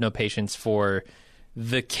I have no patience for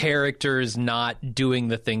the characters not doing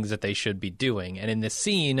the things that they should be doing, and in this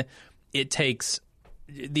scene, it takes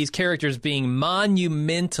these characters being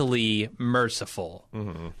monumentally merciful,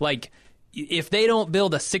 like. If they don't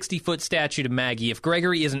build a 60-foot statue to Maggie, if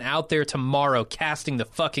Gregory isn't out there tomorrow casting the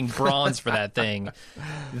fucking bronze for that thing,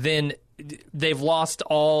 then they've lost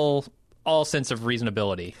all sense of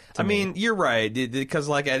reasonability. I mean, you're right, because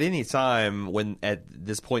like at any time when at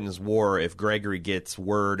this point in this war, if Gregory gets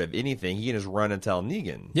word of anything, he can just run and tell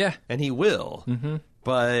Negan. Yeah, and he will.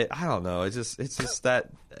 But I don't know. It's just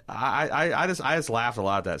that I just laughed a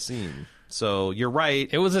lot at that scene. So you're right.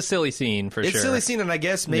 It was a silly scene for sure. It's a silly scene, and I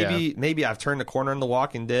guess maybe I've turned the corner in The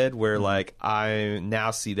Walking Dead where like I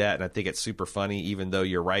now see that and I think it's super funny, even though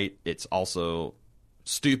you're right, it's also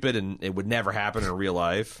stupid and it would never happen in real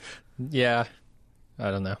life. Yeah,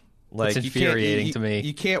 I don't know. Like, it's infuriating to me.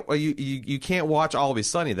 You can't watch Always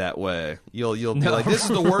Sunny that way. You'll be like, this is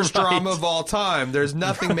the worst right. drama of all time. There's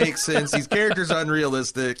nothing makes sense. These characters are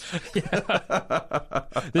unrealistic.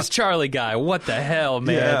 This Charlie guy, what the hell,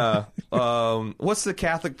 man? Yeah. What's the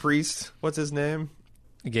Catholic priest? What's his name?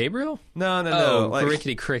 Gabriel? No. Oh, Like,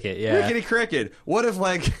 Rickety Cricket. Yeah. Rickety Cricket. What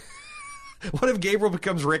if Gabriel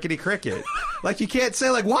becomes Rickety Cricket? Like, you can't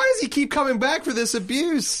say, like, why does he keep coming back for this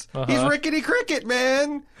abuse? He's Rickety Cricket,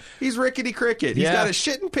 man. He's Rickety Cricket. He's got his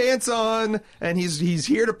shitting pants on, and he's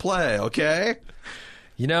here to play, okay?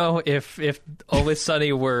 You know, if Always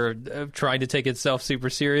Sunny were trying to take itself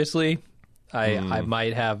super seriously, I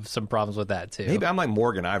might have some problems with that, too. Maybe I'm like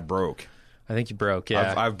Morgan. I've broke. I think you broke,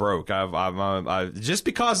 yeah. I've broke. I've just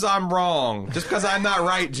because I'm wrong, just because I'm not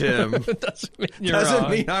right, Jim, doesn't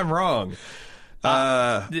mean I'm wrong.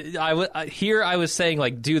 I was saying,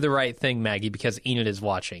 like, do the right thing, Maggie, because Enid is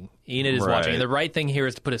watching. Enid is watching. And the right thing here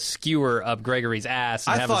is to put a skewer up Gregory's ass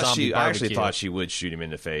and have a zombie barbecue. I actually thought she would shoot him in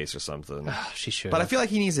the face or something. She should. But I feel like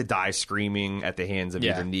he needs to die screaming at the hands of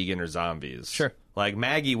either Negan or zombies. Sure. Like,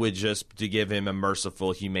 Maggie would just to give him a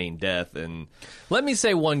merciful, humane death. And let me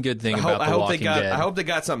say one good thing about The Walking Dead. I hope they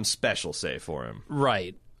got something special say for him.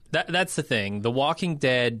 Right. That's the thing. The Walking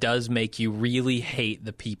Dead does make you really hate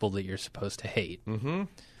the people that you're supposed to hate.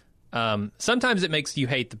 Mm-hmm. Sometimes it makes you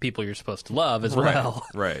hate the people you're supposed to love as well.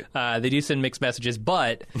 Right. They do send mixed messages,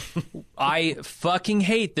 but I fucking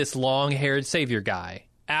hate this long-haired savior guy.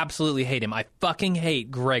 Absolutely hate him. I fucking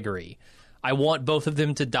hate Gregory. I want both of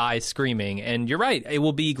them to die screaming, and you're right. It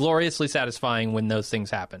will be gloriously satisfying when those things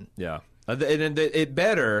happen. Yeah. It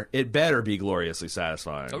better be gloriously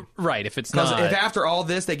satisfying. Right, if it's not. If after all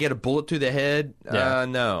this they get a bullet to the head,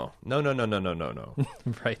 no.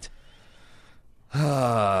 Right.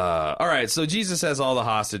 All right, so Jesus has all the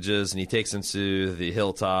hostages, and he takes them to the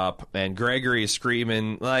hilltop, and Gregory is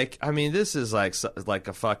screaming, like, I mean, this is like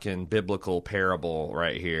a fucking biblical parable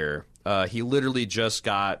right here. He literally just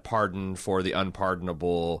got pardoned for the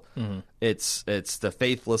unpardonable. Mm-hmm. It's the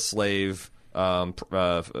faithless slave fucking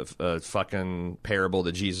parable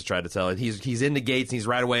that Jesus tried to tell. And he's in the gates, and he's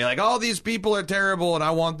right away like, all these people are terrible, and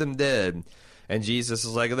I want them dead. And Jesus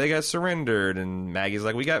is like, they got surrendered. And Maggie's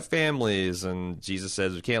like, we got families. And Jesus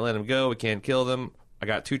says, we can't let them go. We can't kill them. I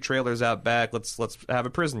got 2 trailers out back. Let's have a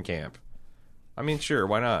prison camp. I mean, sure,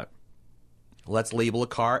 why not? Let's label a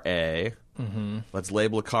car A. Mm-hmm. Let's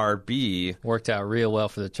label a car B. Worked out real well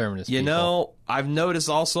for the Terminus people. You know, I've noticed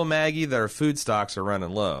also, Maggie, that our food stocks are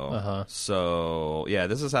running low. Uh-huh. So, yeah,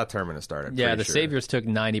 this is how Terminus started. Yeah, the Saviors took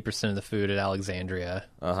 90% of the food at Alexandria.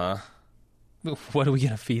 Uh-huh. What are we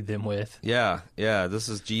gonna feed them with? Yeah.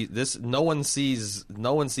 This no one sees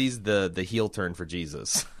the heel turn for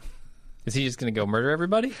Jesus. Is he just gonna go murder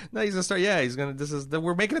everybody? No, he's gonna start. Yeah, he's gonna.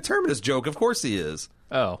 We're making a Terminus joke. Of course he is.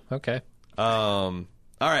 Oh, okay. All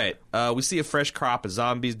right. We see a fresh crop of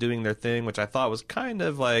zombies doing their thing, which I thought was kind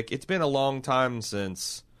of like, it's been a long time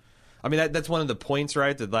since. I mean, that's one of the points,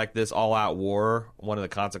 right? That like this all-out war. One of the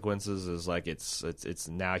consequences is like it's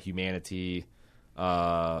now humanity.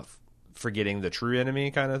 Forgetting the true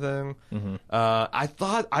enemy kind of thing. Mm-hmm.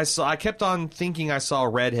 I kept on thinking I saw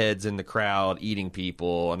redheads in the crowd eating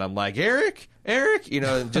people, and I'm like, Eric, you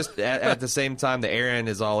know, just at the same time, the Aaron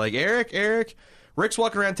is all like, Eric. Rick's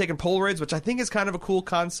walking around taking Polaroids, which I think is kind of a cool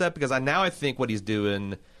concept, because I think what he's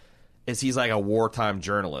doing is he's like a wartime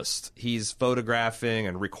journalist. He's photographing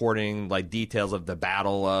and recording like details of the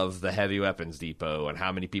battle of the heavy weapons depot and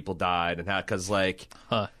how many people died and how, because like,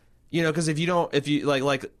 you know, because if you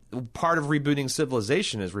like part of rebooting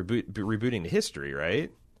civilization is rebooting the history,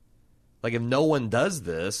 right? Like, if no one does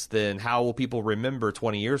this, then how will people remember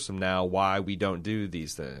 20 years from now why we don't do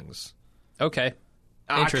these things? Okay.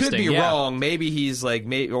 I could be wrong. Maybe he's like,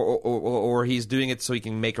 or he's doing it so he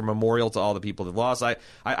can make a memorial to all the people that lost. I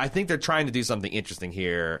think they're trying to do something interesting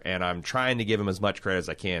here, and I'm trying to give him as much credit as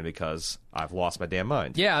I can because I've lost my damn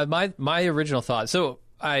mind. Yeah, my original thought. So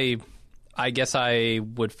I guess I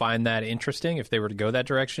would find that interesting if they were to go that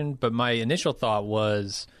direction. But my initial thought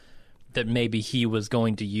was that maybe he was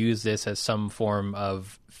going to use this as some form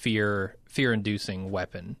of fear-inducing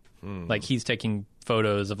weapon. Like, he's taking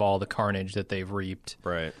photos of all the carnage that they've reaped.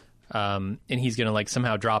 Right. And he's going to, like,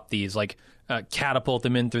 somehow drop these, like, catapult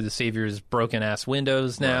them in through the Savior's broken-ass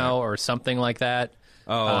windows now or something like that.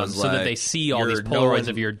 Oh, so that they see all these Polaroids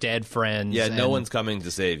of your dead friends. Yeah, no one's coming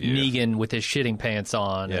to save you. Negan with his shitting pants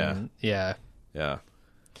on. Yeah. That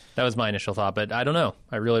was my initial thought, but I don't know.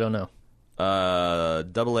 I really don't know.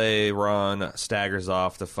 AA Ron staggers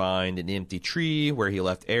off to find an empty tree where he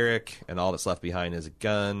left Eric, and all that's left behind is a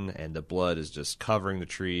gun, and the blood is just covering the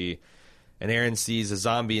tree. and Aaron sees a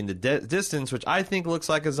zombie in the distance, which I think looks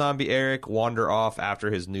like a zombie Eric, wander off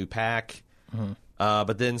after his new pack. Mm-hmm.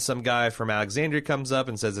 But then some guy from Alexandria comes up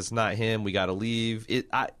and says it's not him. We got to leave.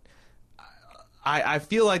 I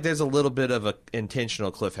feel like there's a little bit of an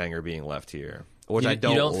intentional cliffhanger being left here, which I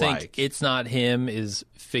don't like. You don't think it's not him is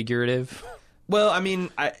figurative? Well, I mean,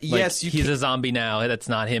 yes, he's a zombie now. That's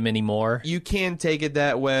not him anymore. You can take it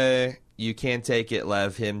that way. You can take it,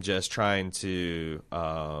 Lev, him just trying to,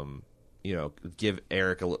 give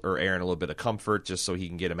Eric or Aaron a little bit of comfort just so he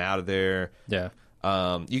can get him out of there. Yeah.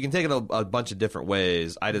 You can take it a bunch of different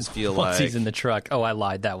ways. I just feel Once he's in the truck. Oh, I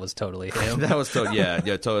lied. That was totally him. That was totally, yeah,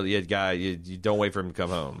 totally. Yeah, guy, you don't wait for him to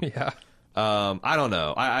come home. Yeah. I don't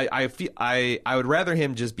know. I feel I would rather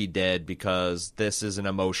him just be dead because this is an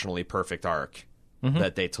emotionally perfect arc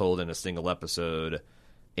that they told in a single episode,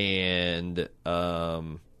 and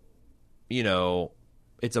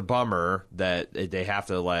it's a bummer that they have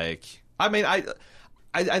to I mean,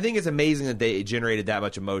 I think it's amazing that they generated that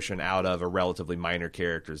much emotion out of a relatively minor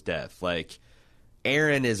character's death. Like,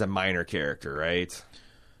 Aaron is a minor character, right?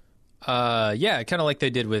 Yeah, kind of like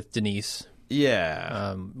they did with Denise.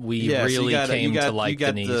 Yeah. We really came to like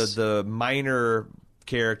Denise. You got the minor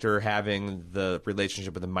character having the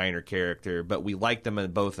relationship with the minor character, but we like them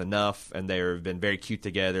both enough, and they've been very cute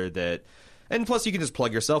together that... And plus, you can just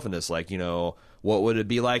plug yourself in this, what would it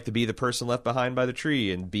be like to be the person left behind by the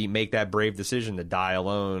tree and make that brave decision to die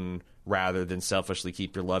alone rather than selfishly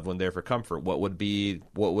keep your loved one there for comfort? What would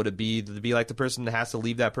it be to be like the person that has to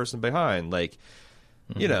leave that person behind? It's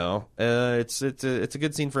a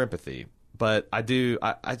good scene for empathy. But I do.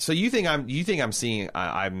 So you think I'm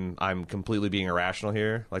completely being irrational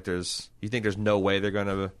here? You think there's no way they're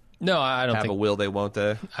gonna? No, I don't have think, a will. They won't.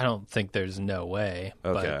 They. I don't think there's no way.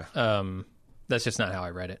 Okay. But, that's just not how I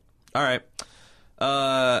read it. All right.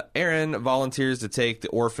 Aaron volunteers to take the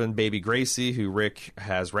orphan baby Gracie, who Rick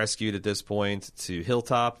has rescued at this point, to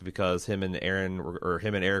Hilltop because him and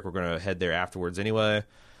Eric were going to head there afterwards anyway.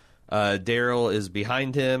 Daryl is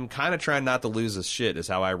behind him, kind of trying not to lose his shit, is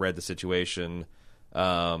how I read the situation.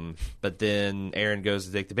 But then Aaron goes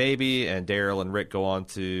to take the baby, and Daryl and Rick go on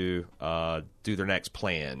to do their next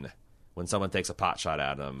plan when someone takes a pot shot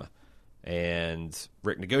at him. And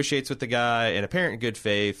Rick negotiates with the guy in apparent good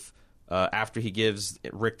faith. After he gives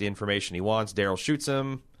Rick the information he wants, Daryl shoots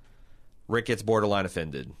him. Rick gets borderline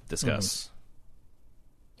offended. Discuss.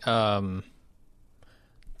 Does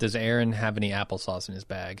Aaron have any applesauce in his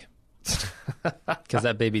bag? Because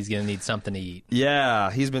that baby's going to need something to eat.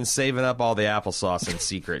 Yeah, he's been saving up all the applesauce in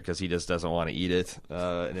secret because he just doesn't want to eat it.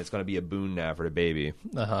 And it's going to be a boon now for the baby.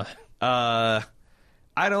 I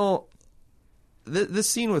don't... This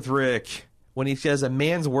scene with Rick, when he says a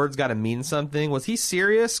man's words got to mean something, was he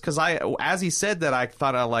serious? Because as he said that, I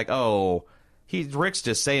thought Rick's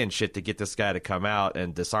just saying shit to get this guy to come out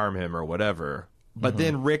and disarm him or whatever. But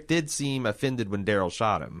then Rick did seem offended when Daryl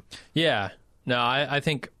shot him. Yeah. No, I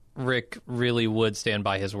think Rick really would stand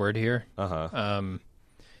by his word here. I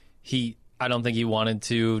don't think he wanted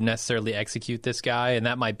to necessarily execute this guy, and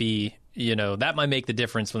that might be, that might make the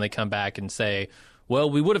difference when they come back and say, well,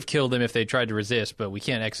 we would have killed them if they tried to resist, but we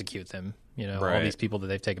can't execute them. Right. All these people that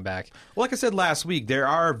they've taken back. Well, like I said last week, there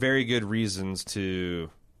are very good reasons to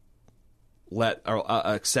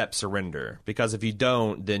accept surrender, because if you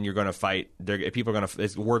don't, then you're going to fight. People are going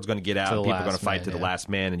to. Word's going to get out. People are going to fight to the last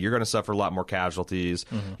man, and you're going to suffer a lot more casualties.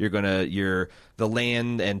 The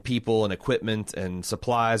land and people and equipment and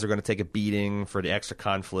supplies are going to take a beating for the extra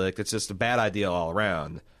conflict. It's just a bad idea all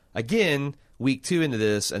around. Again, week 2 into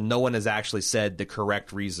this, and no one has actually said the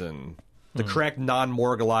correct reason. The correct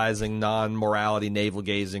non-moralizing, non-morality,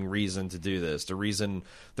 navel-gazing reason to do this. The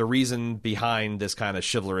reason behind this kind of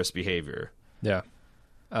chivalrous behavior. Yeah.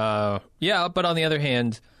 But on the other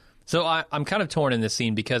hand, so I'm kind of torn in this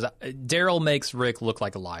scene because Daryl makes Rick look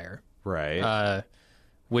like a liar. Right.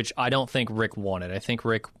 Which I don't think Rick wanted. I think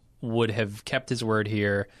Rick would have kept his word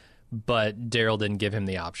here, but Daryl didn't give him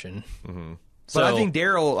the option. Mm-hmm. But I think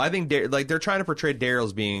Daryl, they're trying to portray Daryl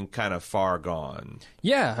as being kind of far gone.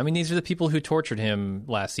 Yeah, I mean, these are the people who tortured him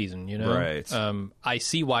last season, Right. I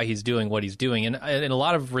see why he's doing what he's doing, and in a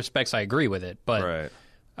lot of respects, I agree with it. But,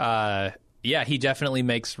 right. He definitely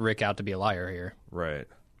makes Rick out to be a liar here. Right.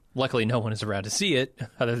 Luckily, no one is around to see it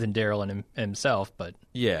other than Daryl and himself. But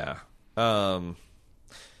yeah. Now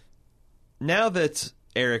that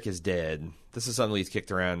Eric is dead, this is something he's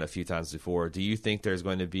kicked around a few times before. Do you think there's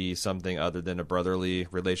going to be something other than a brotherly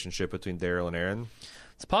relationship between Daryl and Aaron?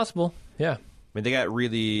 It's possible, yeah. I mean,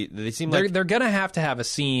 they seem like... They're going to have a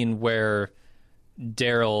scene where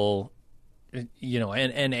Daryl,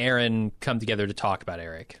 and Aaron come together to talk about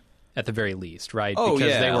Eric. at the very least, right? Oh,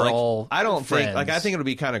 because yeah. they were all I don't friends. think, like, I think it'll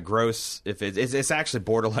be kind of gross if it's actually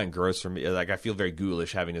borderline gross for me. Like, I feel very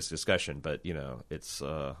ghoulish having this discussion, but, you know, it's,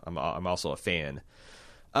 I'm also a fan.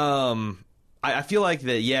 I feel like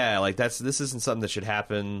that, yeah, like this isn't something that should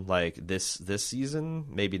happen like this season,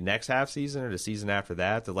 maybe next half season or the season after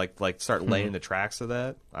that, to like start laying the tracks of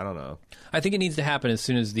that. I don't know. I think it needs to happen as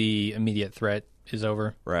soon as the immediate threat is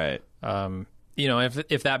over. Right. You know,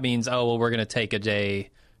 if that means, oh, well, we're going to take a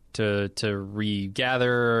day to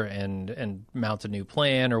regather and mount a new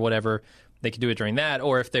plan or whatever, they can do it during that.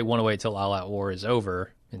 Or if they want to wait till All Out War is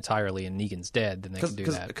over entirely and Negan's dead, then they can do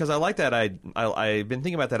that. Because I like that. I've been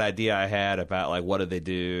thinking about that idea I had about, like, what do they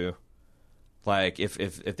do, like, if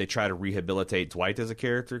they try to rehabilitate Dwight as a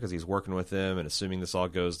character because he's working with them, and assuming this all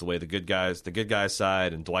goes the way the good guys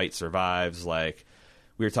side and Dwight survives. Like,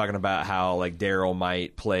 we were talking about how, like, Daryl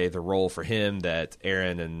might play the role for him that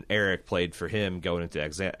Aaron and Eric played for him going into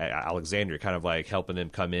Alexandria, kind of like helping him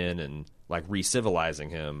come in and, like, re-civilizing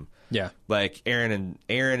him. Yeah. Like, Aaron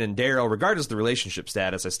and Daryl, regardless of the relationship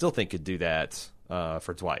status, I still think could do that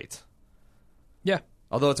for Dwight. Yeah.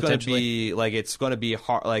 Although it's going to be, like, it's going to be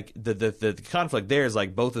hard. Like, the conflict there is,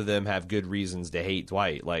 like, both of them have good reasons to hate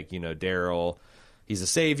Dwight. Like, you know, Daryl, he's a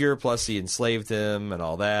savior, plus he enslaved him and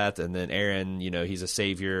all that. And then Aaron, you know, he's a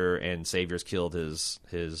savior, and savior's killed the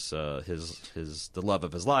love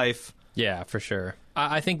of his life. Yeah, for sure.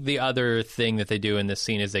 I think the other thing that they do in this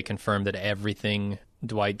scene is they confirm that everything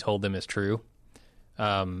Dwight told them is true.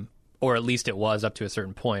 Or at least it was up to a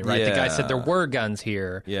certain point, right? Yeah. The guy said there were guns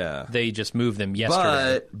here. Yeah. They just moved them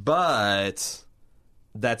yesterday. But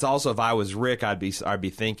that's also, if I was Rick, I'd be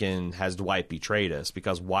thinking, has Dwight betrayed us?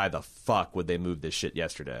 Because why the fuck would they move this shit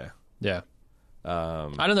yesterday? Yeah. I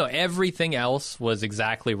don't know. Everything else was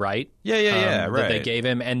exactly right. Yeah, right. That they gave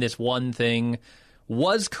him, and this one thing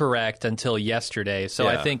was correct until yesterday. So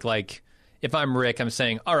I think, like, if I'm Rick, I'm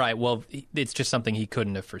saying, all right, well, it's just something he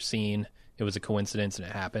couldn't have foreseen. It was a coincidence, and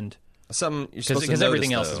it happened. Because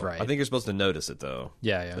everything else is right. I think you're supposed to notice it, though.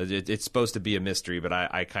 Yeah. It's supposed to be a mystery, but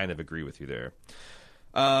I kind of agree with you there.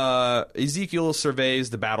 Ezekiel surveys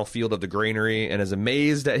the battlefield of the granary and is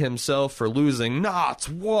amazed at himself for losing not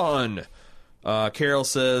one. Carol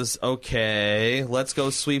says, okay, let's go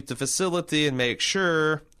sweep the facility and make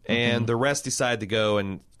sure. And the rest decide to go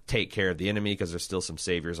and take care of the enemy because there's still some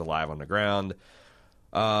saviors alive on the ground.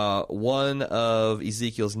 One of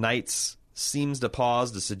Ezekiel's knights seems to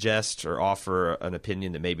pause to suggest or offer an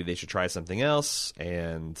opinion that maybe they should try something else,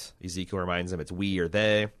 and Ezekiel reminds him it's we or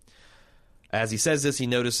they. As he says this, he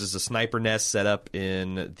notices a sniper nest set up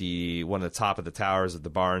in one of the top of the towers of the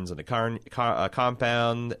barns in the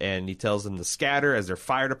compound, and he tells them to scatter as they're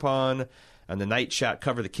fired upon, and the knight shout,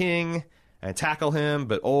 cover the king, and tackle him,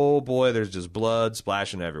 but oh boy, there's just blood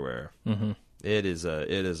splashing everywhere. Mm-hmm. It is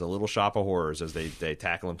a little shop of horrors as they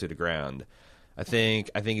tackle him to the ground. I think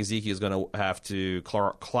Ezekiel's going to have to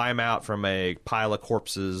climb out from a pile of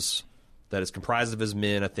corpses that is comprised of his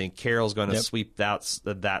men. I think Carol's going to sweep that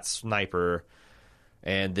sniper,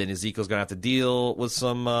 and then Ezekiel's going to have to deal with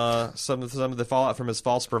some of the fallout from his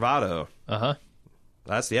false bravado.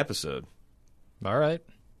 That's the episode. All right.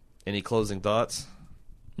 Any closing thoughts?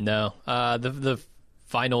 No. The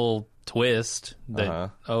final twist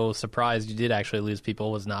that surprised you did actually lose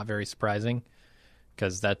people was not very surprising,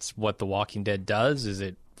 because that's what The Walking Dead does. Is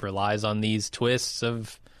it relies on these twists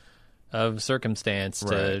of circumstance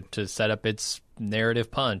to set up its narrative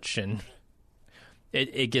punch, and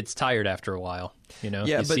it gets tired after a while. You know,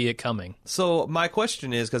 you see it coming. So my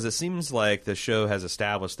question is, because it seems like the show has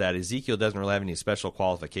established that Ezekiel doesn't really have any special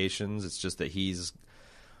qualifications. It's just that he's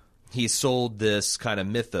sold this kind of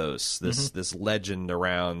mythos, this legend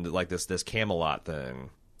around, like, this Camelot thing.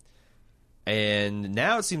 And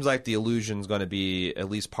now it seems like the illusion's going to be at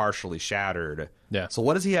least partially shattered. Yeah. So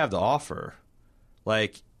what does he have to offer?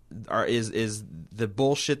 Like, is the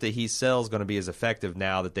bullshit that he sells going to be as effective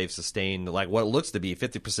now that they've sustained, like, what looks to be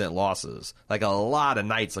 50% losses? Like, a lot of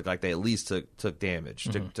knights look like they at least took damage,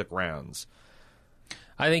 took rounds.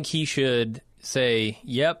 I think he should say,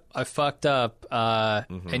 yep, I fucked up.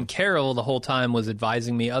 And Carol the whole time was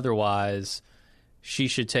advising me otherwise. She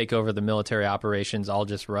should take over the military operations. I'll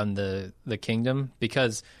just run the kingdom,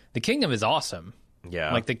 because the kingdom is awesome.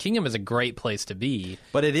 Yeah. Like, the kingdom is a great place to be.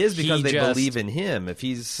 But it is because they believe in him. If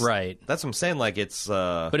he's right. That's what I'm saying. Like, it's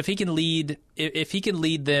But if he can lead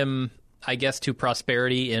them, I guess, to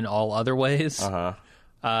prosperity in all other ways.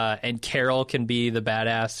 And Carol can be the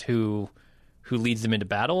badass who leads them into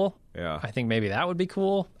battle. Yeah. I think maybe that would be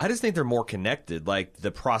cool. I just think they're more connected. Like,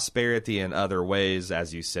 the prosperity in other ways,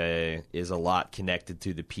 as you say, is a lot connected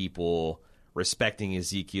to the people respecting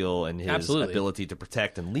Ezekiel and his ability to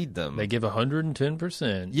protect and lead them. They give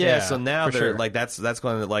 110%. Yeah, so now they're like that's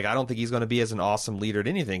going to like I don't think he's going to be as an awesome leader at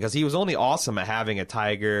anything because he was only awesome at having a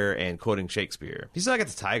tiger and quoting Shakespeare. He's not got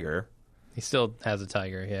the tiger. He still has a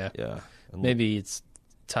tiger. Yeah. Yeah. Maybe it's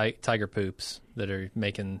tiger poops that are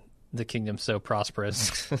making the kingdom so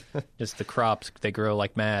prosperous. Just the crops, they grow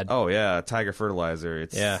like mad. Oh yeah, tiger fertilizer.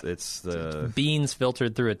 It's the beans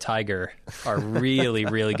filtered through a tiger are really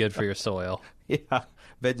really good for your soil. Yeah,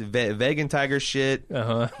 vegan tiger shit.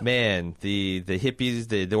 Man, the hippies,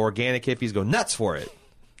 the organic hippies go nuts for it.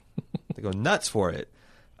 They go nuts for it.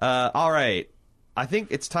 All right, I think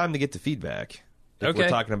it's time to get to feedback. If we're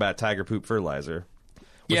talking about tiger poop fertilizer,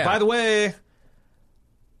 which by the way.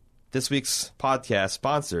 This week's podcast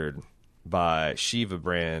sponsored by Shiva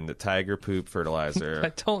brand Tiger Poop Fertilizer.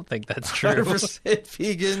 I don't think that's true. 100%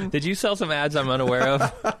 vegan. Did you sell some ads I'm unaware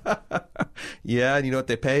of? Yeah, and you know what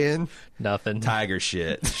they pay in? Nothing. Tiger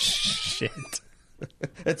shit. Shit.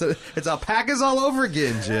 It's alpacas all over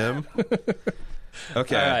again, Jim.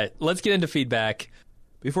 Okay. All right, let's get into feedback.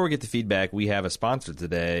 Before we get to feedback, we have a sponsor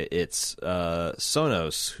today. It's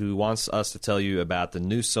Sonos, who wants us to tell you about the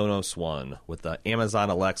new Sonos One with the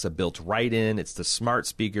Amazon Alexa built right in. It's the smart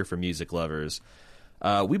speaker for music lovers.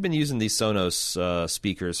 We've been using these Sonos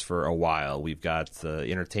speakers for a while. We've got the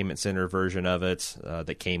Entertainment Center version of it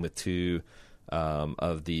that came with two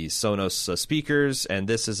of the Sonos speakers, and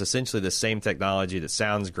this is essentially the same technology that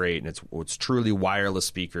sounds great, and it's truly wireless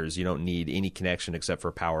speakers. You don't need any connection except for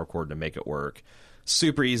a power cord to make it work.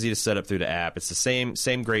 Super easy to set up through the app. It's the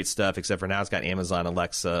same great stuff, except for now it's got Amazon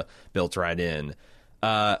Alexa built right in.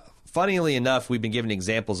 Funnily enough, we've been given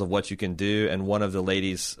examples of what you can do, and one of the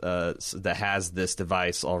ladies that has this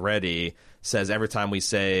device already says every time we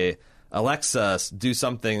say, Alexa, do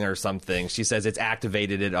something or something, she says it's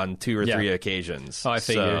activated it on 2 or 3 occasions. Oh, I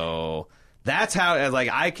figured. So that's how, like,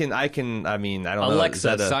 I don't know.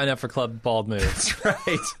 Alexa, sign up for Club Bald Move. That's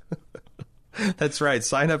right. That's right.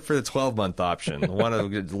 Sign up for the 12-month option.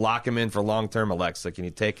 Want to lock him in for long-term, Alexa? Can you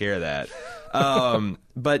take care of that?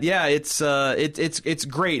 But yeah, it's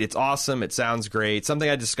great. It's awesome. It sounds great. Something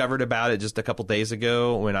I discovered about it just a couple days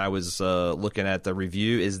ago when I was looking at the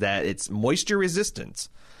review is that it's moisture resistant.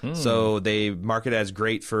 So they market it as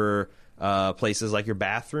great for places like your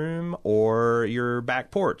bathroom or your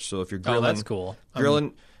back porch. So if you're grilling, that's cool.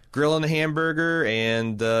 Grilling a hamburger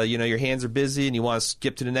and your hands are busy and you want to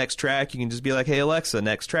skip to the next track, you can just be like, hey Alexa,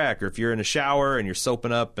 next track. Or if you're in a shower and you're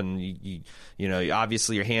soaping up and you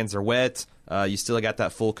obviously your hands are wet, you still got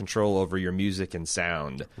that full control over your music and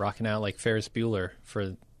sound. Rocking out like Ferris Bueller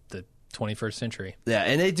for the 21st century. Yeah,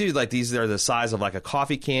 and they do, like, these are the size of like a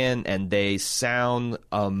coffee can and they sound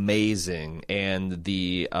amazing, and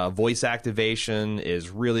the voice activation is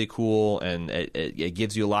really cool, and it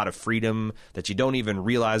gives you a lot of freedom that you don't even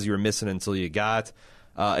realize you were missing until you got.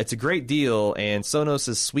 It's a great deal, and Sonos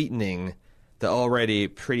is sweetening the already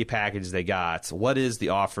pretty package they got. What is the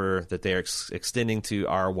offer that they're extending to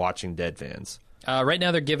our Watching Dead fans? Right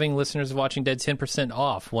now they're giving listeners of Watching Dead 10%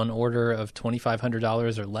 off one order of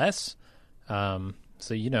 $2,500 or less. So,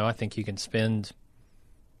 I think you can spend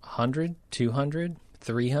 $100, $200,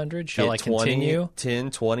 $300. Shall I continue?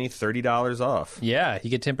 $10, $20, $30 off. Yeah, you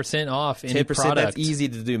get 10% off any 10%, product. That's easy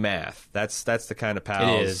to do math. That's the kind of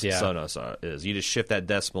pals yeah. Sonos is. You just shift that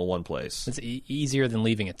decimal one place. It's easier than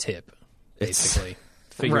leaving a tip, basically.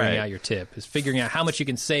 Figuring out your tip is figuring out how much you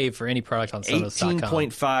can save for any product on Sonos.com.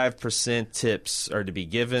 18.5% tips are to be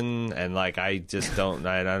given, and I just don't.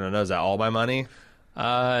 I don't know. Is that all my money?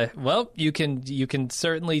 Well, you can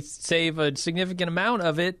certainly save a significant amount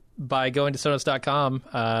of it by going to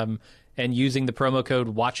Sonos.com and using the promo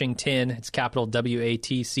code WATCHING10. It's capital WATCHING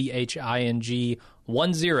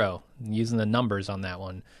 10, using the numbers on that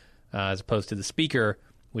one, as opposed to the speaker,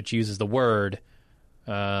 which uses the word.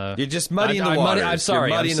 You're just muddying the waters. I'm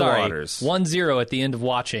sorry. 10 at the end of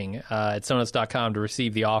watching at Sonos.com to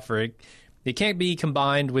receive the offer. It can't be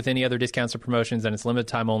combined with any other discounts or promotions, and it's limited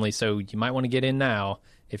time only, so you might want to get in now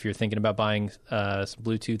if you're thinking about buying some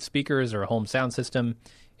Bluetooth speakers or a home sound system,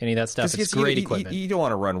 any of that stuff. It's great equipment. You don't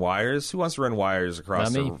want to run wires. Who wants to run wires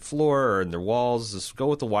across their floor or in their walls? Just go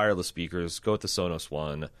with the wireless speakers. Go with the Sonos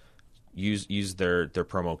One. Use their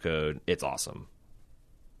promo code. It's awesome.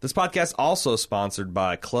 This podcast also sponsored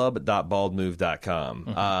by club.baldmove.com.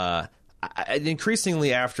 Mm-hmm.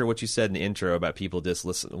 Increasingly, after what you said in the intro about people just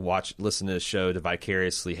listen to this show to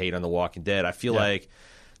vicariously hate on The Walking Dead, I feel like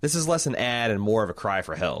this is less an ad and more of a cry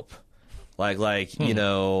for help.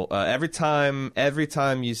 Every time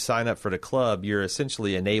you sign up for the club, you're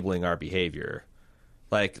essentially enabling our behavior.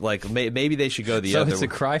 Maybe they should go the other. So it's a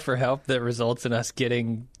cry for help that results in us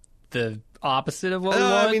getting the opposite of what we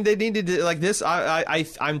want. I mean, they need to do like this.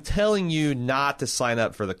 I'm telling you not to sign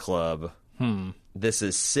up for the club. This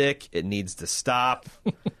is sick. It needs to stop.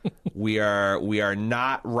 We are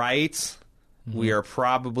not right. Mm-hmm. We are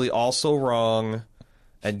probably also wrong.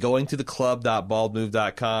 And going to the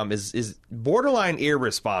club.baldmove.com is borderline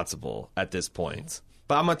irresponsible at this point.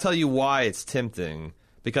 But I'm gonna tell you why it's tempting.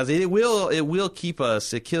 Because it will keep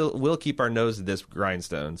us, will keep our nose to this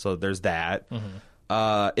grindstone. So there's that.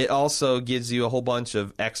 Mm-hmm. It also gives you a whole bunch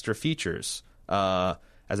of extra features. As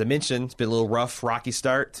I mentioned, it's been a little rocky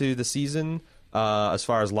start to the season as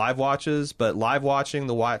far as live watches. But live watching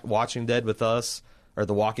The Walking Dead with us,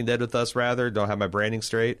 rather, don't have my branding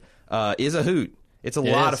straight, is a hoot. It's a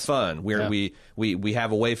lot of fun. We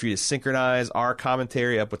have a way for you to synchronize our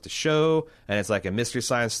commentary up with the show, and it's like a Mystery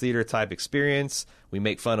Science Theater type experience. We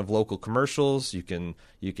make fun of local commercials. You can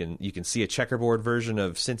see a checkerboard version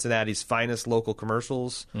of Cincinnati's finest local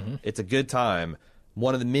commercials. Mm-hmm. It's a good time.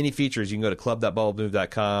 One of the many features, you can go to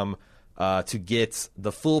club.baldmove.com to get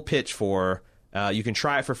the full pitch for. You can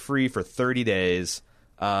try it for free for 30 days.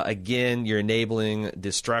 Again, you're enabling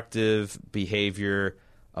destructive behavior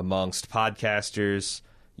amongst podcasters.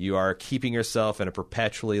 You are keeping yourself in a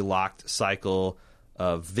perpetually locked cycle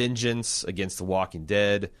of vengeance against The Walking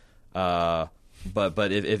Dead. But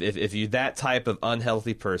if you're that type of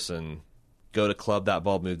unhealthy person, go to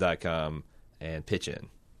club.baldmove.com and pitch in.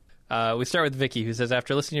 We start with Vicky, who says,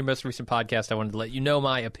 after listening to your most recent podcast, I wanted to let you know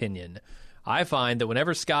my opinion. I find that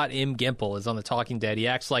whenever Scott M. Gimple is on The Talking Dead, he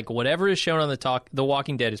acts like whatever is shown on The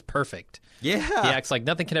Walking Dead is perfect. Yeah. He acts like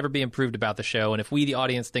nothing can ever be improved about the show, and if we, the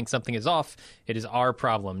audience, think something is off, it is our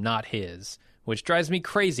problem, not his. Which drives me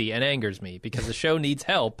crazy and angers me, because the show needs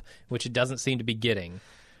help, which it doesn't seem to be getting.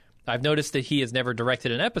 I've noticed that he has never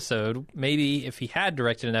directed an episode. Maybe if he had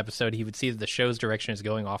directed an episode, he would see that the show's direction is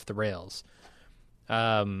going off the rails.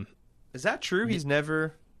 Is that true? He's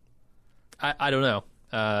never... I don't know.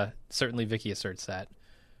 Certainly Vicky asserts that,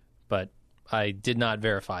 but I did not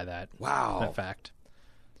verify that. Wow. That fact.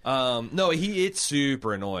 No, it's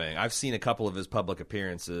super annoying. I've seen a couple of his public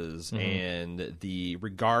appearances, and the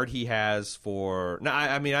regard he has for... Now,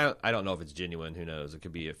 I mean, I don't know if it's genuine. Who knows? It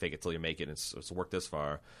could be a fake it till you make it. It's worked this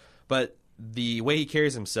far. But the way he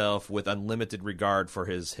carries himself with unlimited regard for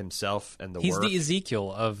himself and the work... He's the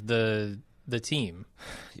Ezekiel of the team,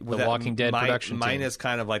 the Walking Dead production team. Mine is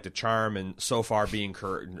kind of like the charm and so far being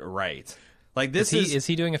right. Like this is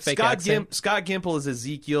he doing a fake accent? Scott Gimple is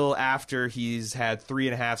Ezekiel after he's had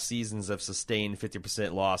 3.5 seasons of sustained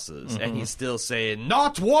 50% losses, and he's still saying,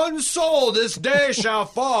 "Not one soul this day shall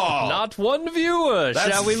fall. Not one viewer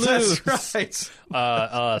shall we lose." That's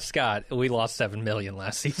right. Scott, we lost 7 million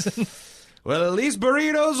last season. Well, at least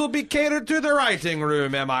burritos will be catered to the writing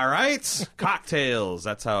room, am I right? Cocktails.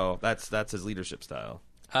 That's his leadership style.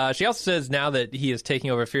 She also says now that he is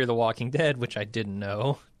taking over Fear the Walking Dead, which I didn't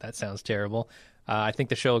know. That sounds terrible. I think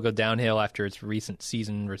the show will go downhill after its recent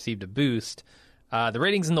season received a boost. The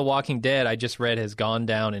ratings in The Walking Dead I just read has gone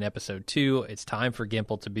down in episode 2. It's time for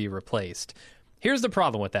Gimple to be replaced. Here's the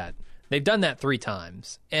problem with that. They've done that 3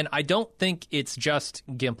 times, and I don't think it's just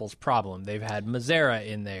Gimple's problem. They've had Mazzara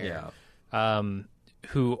in there. Yeah.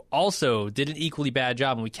 Who also did an equally bad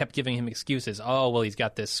job, and we kept giving him excuses. Oh, well, he's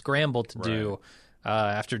got this scramble to do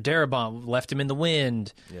after Darabont left him in the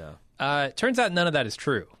wind. Yeah. Turns out none of that is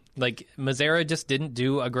true. Like, Mazzara just didn't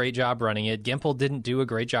do a great job running it. Gimple didn't do a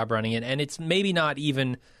great job running it, and it's maybe not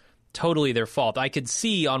even totally their fault. I could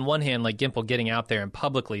see, on one hand, like Gimple getting out there and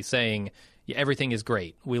publicly saying, yeah, everything is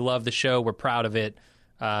great. We love the show. We're proud of it.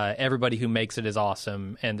 Everybody who makes it is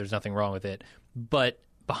awesome, and there's nothing wrong with it. But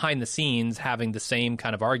behind the scenes, having the same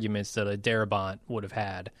kind of arguments that a Darabont would have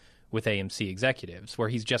had with AMC executives, where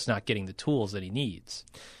he's just not getting the tools that he needs.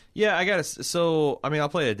 Yeah, I'll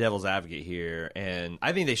play the devil's advocate here, and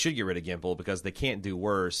I think they should get rid of Gimple because they can't do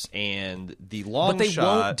worse, and the long shot... But they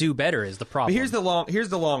won't do better is the problem. But here's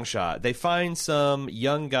the long shot. They find some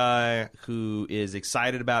young guy who is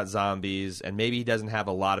excited about zombies, and maybe he doesn't have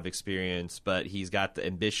a lot of experience, but he's got the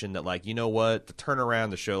ambition that, like, you know what, to turn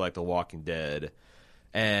around the show like The Walking Dead.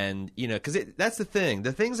 And, you know, because that's the thing.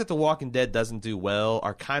 The things that The Walking Dead doesn't do well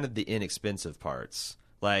are kind of the inexpensive parts.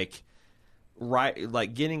 Like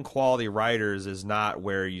getting quality writers is not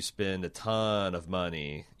where you spend a ton of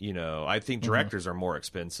money. You know, I think directors are more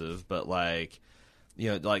expensive, but like, you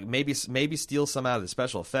know, like maybe steal some out of the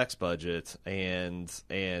special effects budget and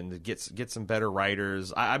get some better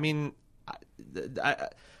writers.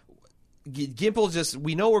 Gimple just,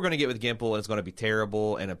 we know we're going to get with Gimple, and it's going to be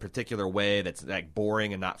terrible in a particular way that's like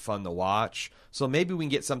boring and not fun to watch. So maybe we can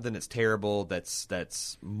get something that's terrible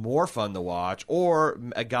that's more fun to watch, or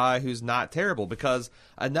a guy who's not terrible. Because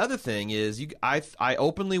another thing is, I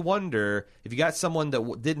openly wonder if you got someone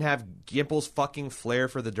that didn't have Gimple's fucking flair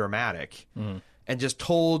for the dramatic. And just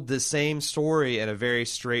told the same story in a very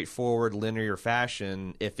straightforward, linear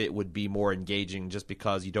fashion, if it would be more engaging, just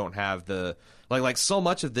because you don't have the like so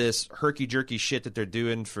much of this herky-jerky shit that they're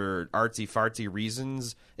doing for artsy-fartsy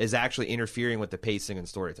reasons is actually interfering with the pacing and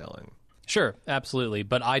storytelling. Sure, absolutely.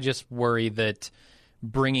 But I just worry that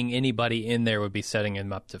bringing anybody in there would be setting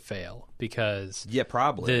him up to fail, because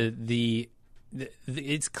probably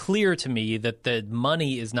it's clear to me that the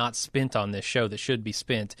money is not spent on this show that should be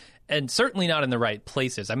spent, and certainly not in the right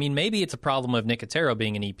places. I mean, maybe it's a problem of Nicotero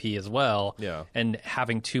being an EP as well, and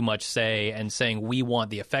having too much say and saying we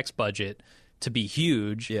want the effects budget to be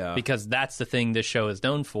huge, because that's the thing this show is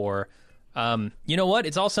known for. You know what?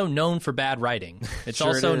 It's also known for bad writing. It's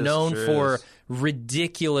known for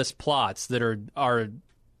ridiculous plots that are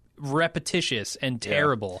repetitious and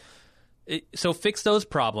terrible. So fix those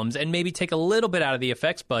problems and maybe take a little bit out of the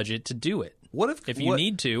effects budget to do it. If you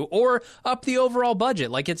need to, or up the overall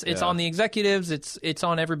budget? Like it's on the executives, it's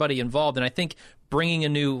on everybody involved, and I think bringing a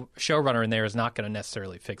new showrunner in there is not going to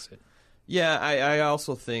necessarily fix it. Yeah, I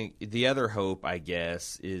also think the other hope, I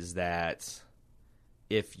guess, is that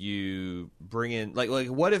if you bring in like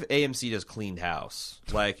what if AMC does cleaned house,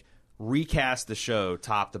 like recast the show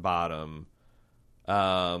top to bottom.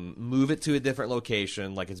 Move it to a different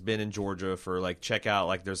location, like it's been in Georgia for check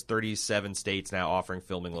out, there's 37 states now offering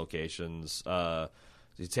filming locations.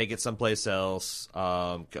 You take it someplace else,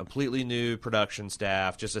 completely new production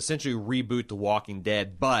staff, just essentially reboot The Walking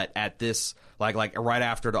Dead, but at this like right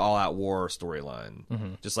after the All Out War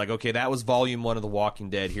storyline. Just okay, that was volume 1 of The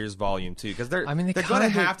Walking Dead, here's volume 2, because they're going to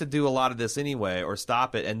have to do a lot of this anyway or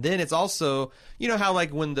stop it. And then it's also, you know how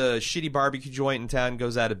when the shitty barbecue joint in town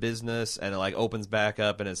goes out of business and it opens back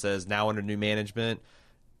up and it says now under new management,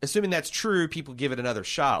 assuming that's true, people give it another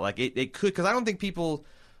shot. It could, because I don't think people...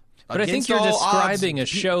 But I think you're describing a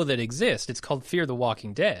show that exists. It's called Fear the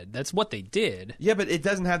Walking Dead. That's what they did. Yeah, but it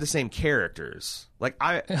doesn't have the same characters.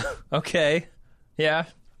 Okay. Yeah,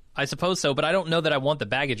 I suppose so, but I don't know that I want the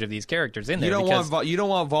baggage of these characters in there. You don't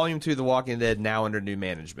want Volume 2 of The Walking Dead now under new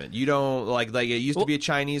management. You don't, it used to be a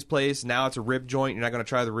Chinese place, now it's a rib joint. You're not going to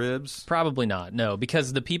try the ribs? Probably not, no,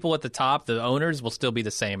 because the people at the top, the owners, will still be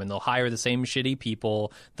the same, and they'll hire the same shitty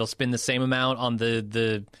people. They'll spend the same amount on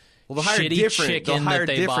the shitty chicken that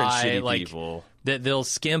they buy, people. That they'll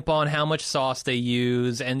skimp on how much sauce they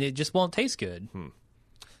use, and it just won't taste good.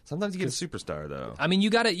 Sometimes you get a superstar, though. I mean, you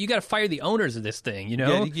got to fire the owners of this thing. You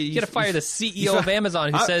know, you got to fire the CEO of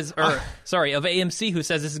Amazon of AMC, who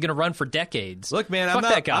says this is going to run for decades. Look, man, I'm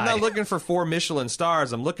not looking for 4 Michelin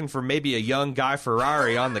stars. I'm looking for maybe a young Guy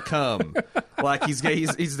Ferrari on the come. He's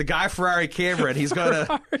the Guy Ferrari camera, and he's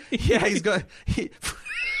gonna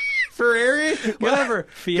Ferrari? Whatever.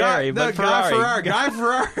 Ferrari. Guy Ferrari. Guy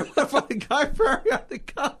Ferrari on the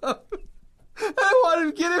cup. I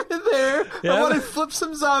want to get him in there. Yep. I want to flip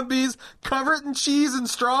some zombies, cover it in cheese and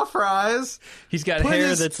straw fries. He's got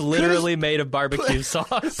hair that's literally made of barbecue sauce.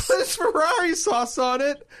 Put his Ferrari sauce on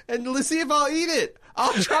it, and let's see if I'll eat it.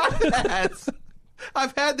 I'll try that.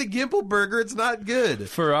 I've had the Gimple burger. It's not good.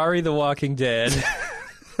 Ferrari the Walking Dead.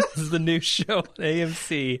 This is the new show on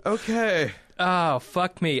AMC. Okay. Oh,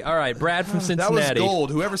 fuck me. All right, Brad from Cincinnati. That was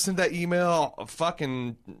gold. Whoever sent that email, a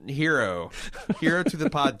fucking hero. Hero to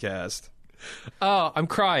the podcast. Oh, I'm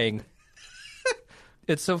crying.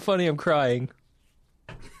 It's so funny I'm crying.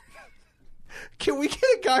 Can we get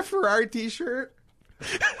a Guy Ferrari t-shirt?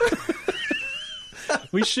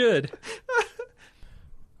 We should.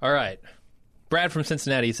 All right. Brad from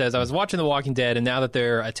Cincinnati says, I was watching The Walking Dead, and now that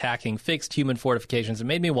they're attacking fixed human fortifications, it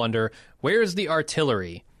made me wonder, where's the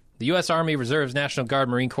artillery? The U.S. Army, Reserves, National Guard,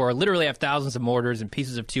 Marine Corps literally have thousands of mortars and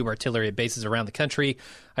pieces of tube artillery at bases around the country.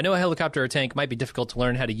 I know a helicopter or tank might be difficult to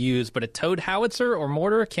learn how to use, but a towed howitzer or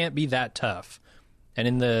mortar can't be that tough. And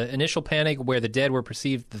in the initial panic where the dead were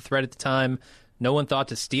perceived the threat at the time, no one thought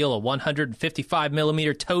to steal a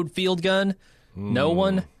 155mm towed field gun? No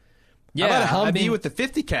one? Yeah, how about a Humvee with the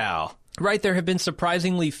 50 cal? Right, there have been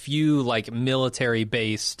surprisingly few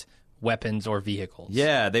military-based weapons or vehicles.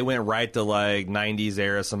 Yeah, they went right to 90s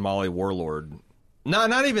era Somali warlord. No,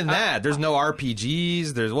 not even that. There's no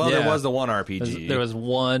RPGs. There was the one RPG. There was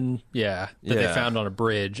one, that they found on a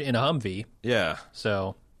bridge in a Humvee. Yeah.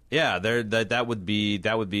 So yeah, that would be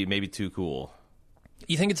maybe too cool.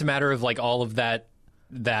 You think it's a matter of all of that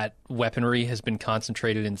that weaponry has been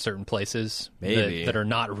concentrated in certain places that are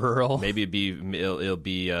not rural. Maybe it'll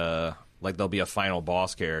be like there'll be a final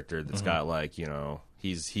boss character that's got like, you know,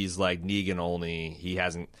 he's like Negan, only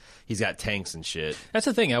he's got tanks and shit. That's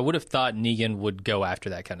the thing. I would have thought Negan would go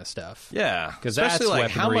after that kind of stuff. Yeah, because especially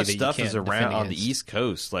like how much stuff is around on the East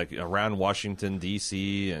Coast, like around Washington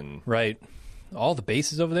D.C. and right. All the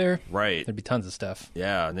bases over there. Right, there'd be tons of stuff.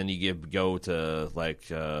 Yeah, and then you go to like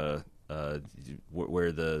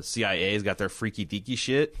where the CIA's got their freaky deaky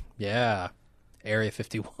shit. Yeah, Area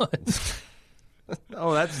 51.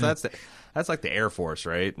 Oh, that's like the Air Force,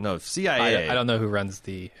 right? No, CIA. I don't know who runs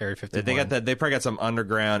the Area 51. They probably got some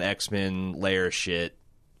underground X-Men lair shit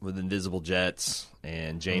with invisible jets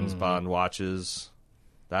and James Bond watches.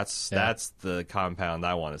 That's the compound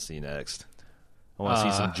I want to see next. I want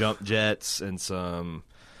to see some jump jets and some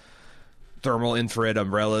thermal infrared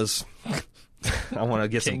umbrellas. I want to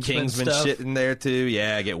get some Kingsman shit in there too.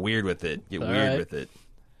 Yeah, get weird with it. With it.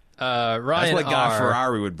 Ryan, that's what Guy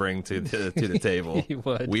Ferrari would bring to the table. He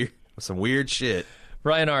would. Some weird shit.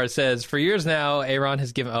 Ryan R says, for years now, Aaron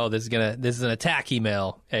has given. Oh, this is an attack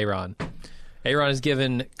email. Aaron has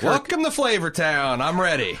given. Welcome to Flavortown. I'm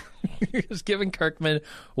ready. He's given Kirkman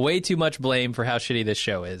way too much blame for how shitty this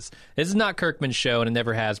show is. This is not Kirkman's show, and it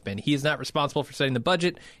never has been. He is not responsible for setting the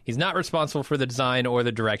budget. He's not responsible for the design or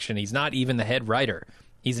the direction. He's not even the head writer.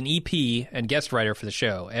 He's an EP and guest writer for the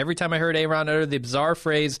show. Every time I heard Aaron utter the bizarre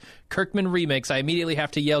phrase, Kirkman remix, I immediately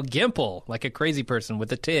have to yell Gimple like a crazy person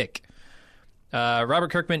with a tick.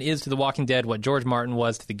 Robert Kirkman is to The Walking Dead what George Martin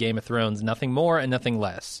was to the Game of Thrones, nothing more and nothing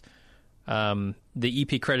less. The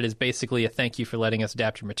EP credit is basically a thank you for letting us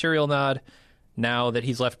adapt your material nod. Now that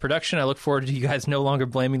he's left production, I look forward to you guys no longer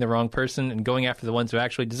blaming the wrong person and going after the ones who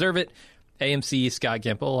actually deserve it. AMC, Scott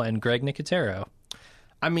Gimple, and Greg Nicotero.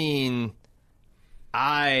 I mean,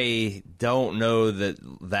 I don't know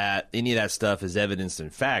that any of that stuff is evidenced in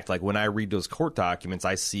fact. Like when I read those court documents,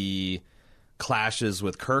 I see clashes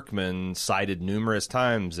with Kirkman cited numerous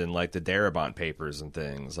times in like the Darabont papers and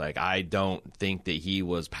things. Like I don't think that he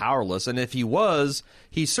was powerless, and if he was,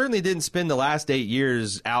 he certainly didn't spend the last 8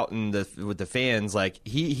 years out with the fans. Like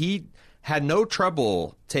he had no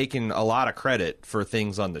trouble taking a lot of credit for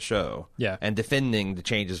things on the show, and defending the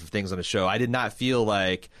changes for things on the show. I did not feel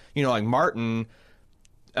like, you know, like Martin.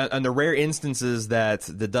 On the rare instances that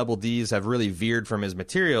the Double Ds have really veered from his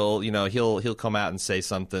material, you know, he'll come out and say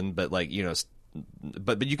something, but like, you know,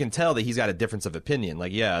 but you can tell that he's got a difference of opinion.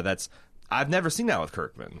 Like, yeah, I've never seen that with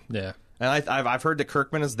Kirkman. Yeah, and I've heard that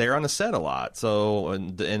Kirkman is there on the set a lot, so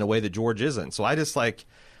in a way that George isn't. So I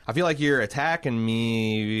feel like you're attacking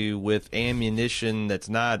me with ammunition that's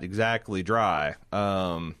not exactly dry.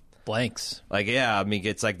 Blanks. Like, yeah, I mean,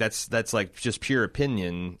 it's like that's like just pure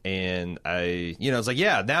opinion, and it's like,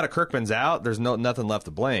 yeah, now that Kirkman's out, there's nothing left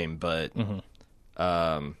to blame, but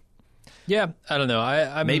yeah, I don't know.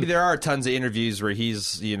 I maybe there are tons of interviews where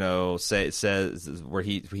he's, you know, says where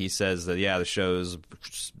he says that, yeah, the show's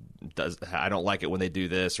I don't like it when they do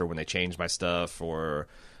this or when they change my stuff, or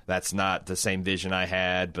that's not the same vision I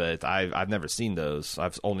had, but I've never seen those.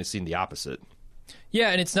 I've only seen the opposite. Yeah,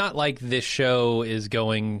 and it's not like this show is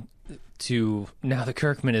going to, now that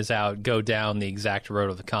Kirkman is out, go down the exact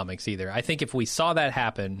road of the comics either. I think if we saw that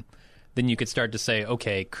happen, then you could start to say,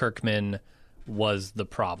 okay, Kirkman was the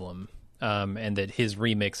problem, and that his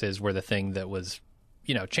remixes were the thing that was,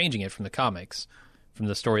 you know, changing it from the comics, from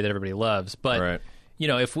the story that everybody loves. But, right. You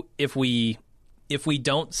know, if we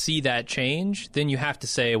don't see that change, then you have to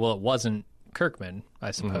say, well, it wasn't Kirkman,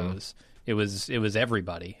 I suppose. Mm-hmm. It was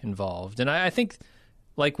everybody involved. And I think,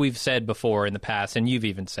 like we've said before in the past, and you've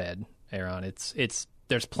even said, Aaron, it's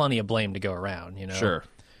there's plenty of blame to go around, you know. Sure.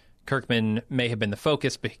 Kirkman may have been the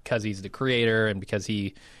focus because he's the creator and because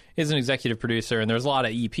he is an executive producer, and there's a lot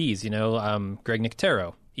of EPs, you know. Greg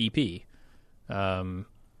Nicotero, EP.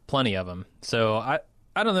 Plenty of them. So I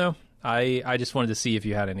don't know. I just wanted to see if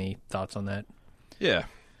you had any thoughts on that. Yeah,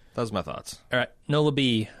 those are my thoughts. All right. Nola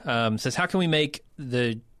B says, how can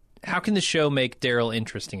the show make Daryl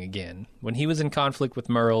interesting again? When he was in conflict with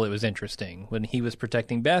Merle, it was interesting. When he was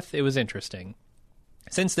protecting Beth, it was interesting.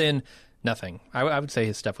 Since then, nothing. I would say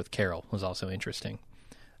his stuff with Carol was also interesting.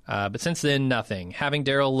 But since then, nothing. Having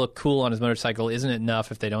Daryl look cool on his motorcycle isn't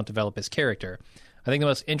enough if they don't develop his character. I think the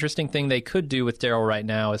most interesting thing they could do with Daryl right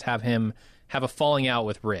now is have him have a falling out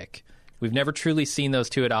with Rick. We've never truly seen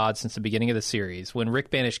those two at odds since the beginning of the series. When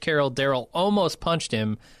Rick banished Carol, Daryl almost punched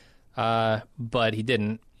him, but he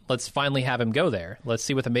didn't. Let's finally have him go there. Let's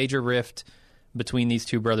see what the major rift between these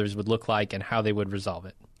two brothers would look like and how they would resolve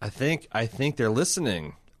it. I think they're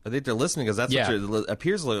listening. I think they're listening because that's what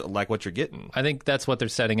appears like what you're getting. I think that's what they're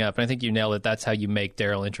setting up, and I think you nailed it. That's how you make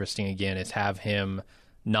Daryl interesting again, is have him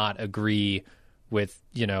not agree with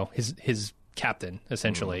his captain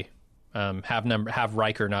essentially. Have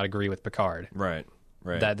Riker not agree with Picard. Right.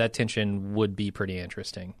 That tension would be pretty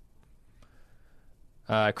interesting.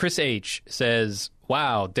 Chris H says,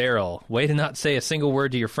 "Wow, Daryl, way to not say a single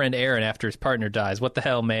word to your friend Aaron after his partner dies. What the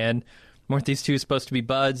hell, man? Weren't these two supposed to be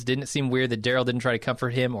buds? Didn't it seem weird that Daryl didn't try to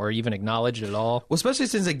comfort him or even acknowledge it at all?" Well, especially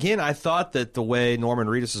since, again, I thought that the way Norman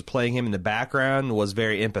Reedus was playing him in the background was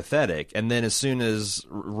very empathetic. And then as soon as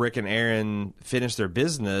Rick and Aaron finished their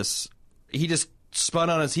business, he just spun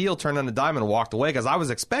on his heel, turned on the dime, and walked away because I was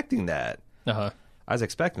expecting that. Uh-huh. I was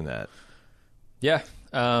expecting that. Yeah.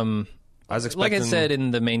 I was expecting... Like I said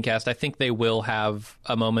in the main cast, I think they will have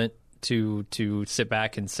a moment to sit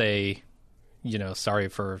back and say, sorry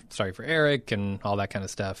for Eric and all that kind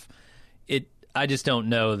of stuff. I just don't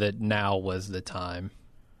know that now was the time.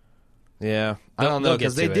 Yeah, I don't know,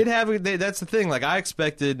 because they did have. That's the thing. Like, I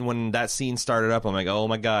expected when that scene started up, I'm like, oh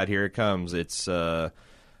my god, here it comes. It's Darren.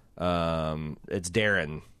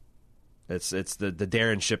 It's the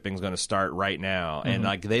Darren shipping's going to start right now, and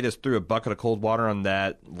like they just threw a bucket of cold water on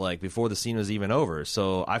that like before the scene was even over.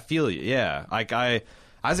 So I feel you. Yeah, like I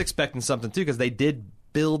was expecting something too, because they did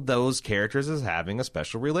build those characters as having a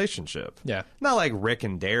special relationship. Yeah, not like Rick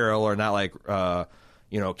and Daryl, or not like Carol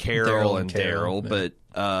and Daryl, but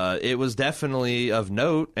it was definitely of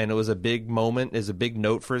note, and it was a big moment, is a big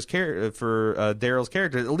note for his Daryl's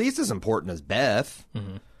character, at least as important as Beth.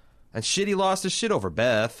 Mm-hmm. And shit, he lost his shit over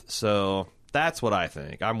Beth, so that's what I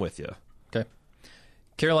think. I'm with you. Okay.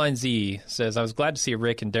 Caroline Z says, "I was glad to see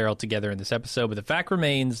Rick and Daryl together in this episode, but the fact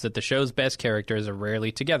remains that the show's best characters are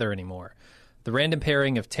rarely together anymore. The random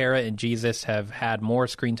pairing of Tara and Jesus have had more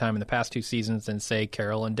screen time in the past 2 seasons than, say,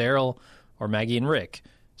 Carol and Daryl or Maggie and Rick.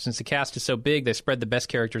 Since the cast is so big, they spread the best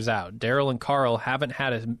characters out. Daryl and Carl haven't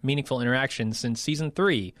had a meaningful interaction since Season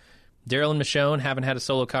 3. Daryl and Michonne haven't had a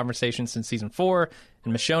solo conversation since Season 4,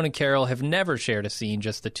 and Michonne and Carol have never shared a scene,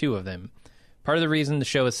 just the two of them. Part of the reason the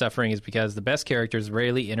show is suffering is because the best characters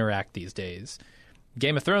rarely interact these days.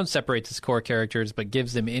 Game of Thrones separates its core characters, but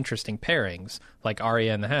gives them interesting pairings, like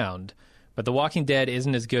Arya and the Hound. But The Walking Dead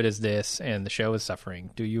isn't as good as this, and the show is suffering.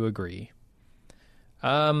 Do you agree?"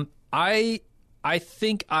 I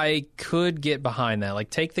think I could get behind that. Like,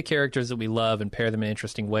 take the characters that we love and pair them in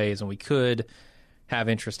interesting ways, and we could have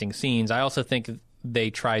interesting scenes. I also think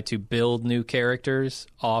they try to build new characters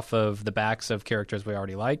off of the backs of characters we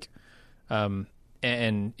already like, and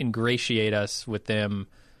ingratiate us with them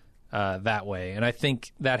that way. And I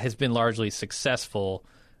think that has been largely successful.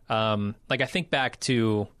 Like, I think back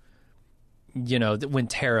to, when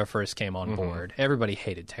Tara first came on board. Everybody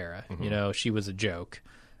hated Tara. She was a joke.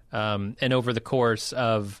 And over the course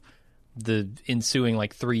of the ensuing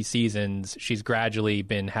 3 seasons, she's gradually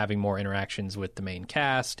been having more interactions with the main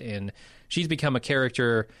cast, and she's become a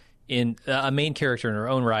main character in her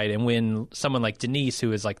own right. And when someone like Denise,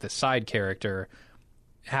 who is the side character,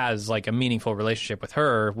 has a meaningful relationship with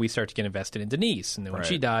her, we start to get invested in Denise. And then when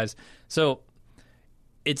she dies, so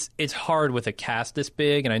it's hard with a cast this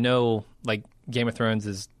big. And I know Game of Thrones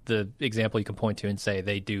is the example you can point to and say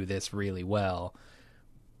they do this really well,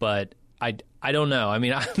 but I don't know. I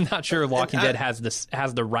mean, I'm not sure Walking Dead has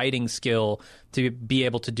the writing skill to be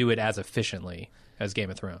able to do it as efficiently as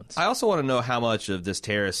Game of Thrones. I also want to know how much of this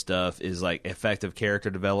Tara stuff is effective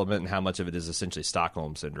character development and how much of it is essentially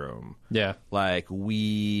Stockholm Syndrome. Yeah.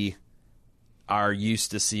 We are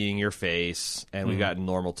used to seeing your face, and we've gotten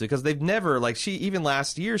normal too, because they've never even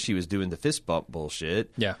last year she was doing the fist bump bullshit.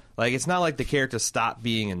 Yeah, it's not like the character stopped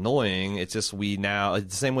being annoying. It's just it's the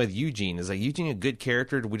same way with Eugene. Is Eugene a good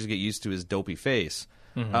character? We just get used to his dopey face.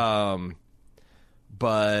 But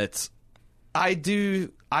I do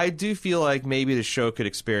feel like maybe the show could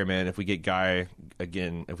experiment if we get Guy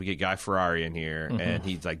Ferrari in here and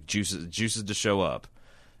he juices to show up.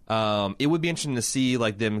 It would be interesting to see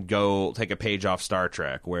them go take a page off Star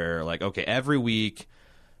Trek, where okay, every week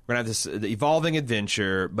we're gonna have this evolving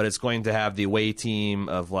adventure, but it's going to have the away team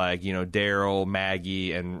of Daryl,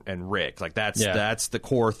 Maggie, and Rick. That's the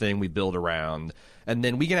core thing we build around, and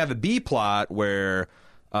then we can have a B plot where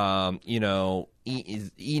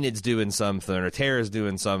Enid's doing something or Tara's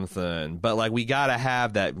doing something, but we gotta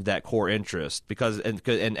have that core interest, because and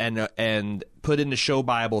put in the show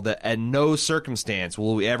Bible that at no circumstance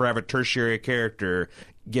will we ever have a tertiary character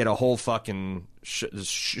get a whole fucking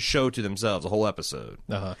show to themselves, a whole episode.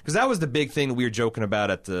 Because that was the big thing that we were joking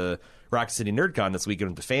about at the Rocket City NerdCon this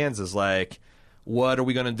weekend with the fans, is what are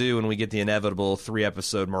we going to do when we get the inevitable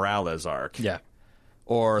 3-episode Morales arc? Yeah.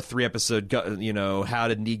 or 3-episode, how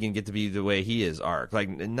did Negan get to be the way he is arc. Like,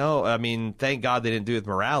 no, I mean, thank God they didn't do it with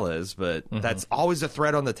Morales, but that's always a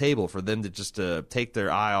threat on the table for them to just take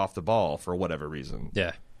their eye off the ball for whatever reason.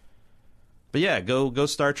 Yeah. But yeah, go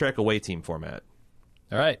Star Trek away team format.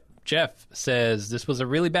 All right. Jeff says, this was a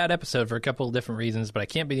really bad episode for a couple of different reasons, but I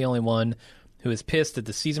can't be the only one who is pissed that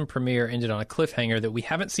the season premiere ended on a cliffhanger that we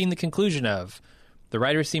haven't seen the conclusion of. The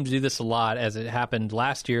writers seem to do this a lot, as it happened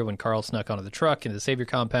last year when Carl snuck onto the truck in the Savior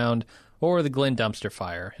compound, or the Glenn dumpster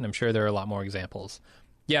fire, and I'm sure there are a lot more examples.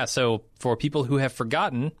 Yeah, so for people who have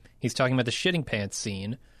forgotten, he's talking about the shitting pants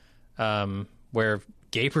scene, where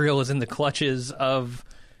Gabriel is in the clutches of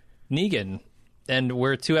Negan, and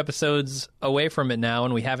we're 2 episodes away from it now,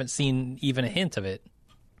 and we haven't seen even a hint of it.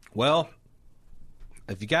 Well,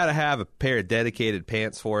 if you got to have a pair of dedicated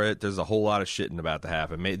pants for it, there's a whole lot of shitting about to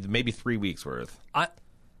happen. Maybe 3 weeks worth.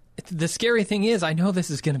 The scary thing is, I know this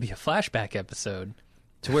is going to be a flashback episode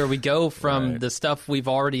to where we go from the stuff we've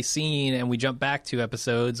already seen and we jump back 2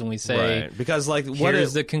 episodes and we say, because like, what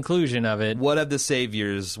is the conclusion of it? What have the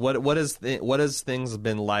Saviors? What has things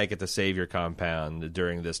been like at the Savior compound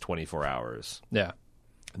during this 24 hours? Yeah,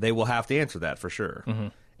 they will have to answer that for sure.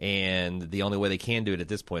 And the only way they can do it at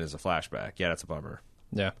this point is a flashback. Yeah, that's a bummer.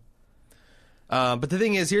 Yeah. But the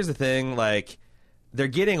thing is, here's the thing, like, they're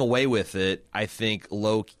getting away with it, I think,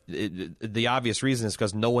 the obvious reason is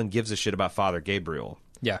because no one gives a shit about Father Gabriel.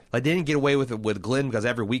 Yeah. Like, they didn't get away with it with Glenn because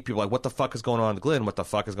every week people are like, what the fuck is going on with Glenn? What the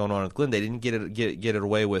fuck is going on with Glenn? They didn't get it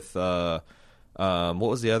away with, what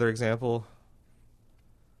was the other example?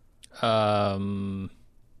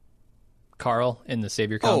 Carl in the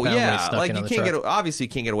Savior compound. Oh, yeah. When he snuck Like, in on you the can't truck. obviously you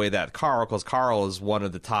can't get away with that with Carl, because Carl is one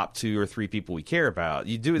of the top 2 or 3 people we care about.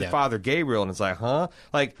 You do it with Father Gabriel, and it's like, huh?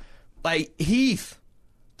 Like Heath.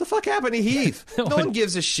 The fuck happened to Heath? No one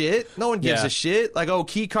gives a shit. No one gives a shit. Like, oh,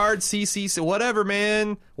 key card, CC, whatever,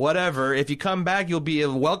 man. Whatever. If you come back, you'll be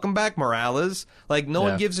welcome back, Morales. Like, no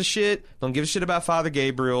one gives a shit. No one gives a shit about Father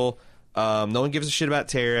Gabriel. No one gives a shit about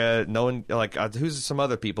Tara. No one, like, who's some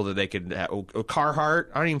other people that they could have? Carhartt.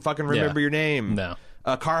 I don't even fucking remember your name. No.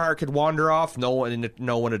 Carhartt could wander off. No one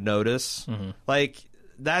would notice. Like,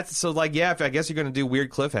 that's so, like, yeah, if I guess you're going to do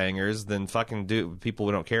weird cliffhangers, then fucking do people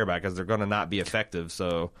we don't care about, because they're going to not be effective.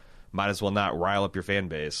 So might as well not rile up your fan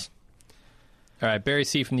base. All right, Barry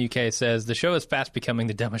C. from the UK says, the show is fast becoming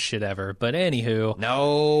the dumbest shit ever. But anywho,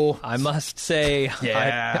 no, I must say,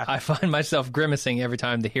 I find myself grimacing every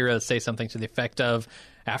time the heroes say something to the effect of,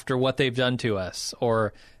 after what they've done to us,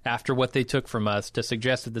 or after what they took from us, to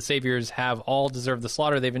suggest that the Saviors have all deserved the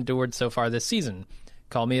slaughter they've endured so far this season.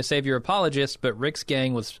 Call me a Savior apologist, but Rick's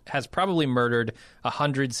gang has probably murdered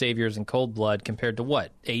 100 Saviors in cold blood compared to,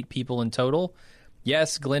 what, 8 people in total?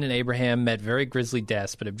 Yes, Glenn and Abraham met very grisly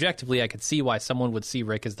deaths, but objectively I could see why someone would see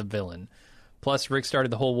Rick as the villain. Plus, Rick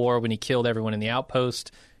started the whole war when he killed everyone in the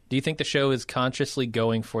outpost. Do you think the show is consciously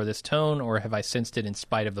going for this tone, or have I sensed it in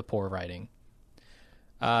spite of the poor writing?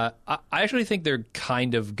 I actually think they're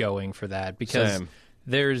kind of going for that, because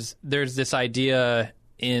there's this idea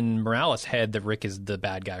in Morales' head that Rick is the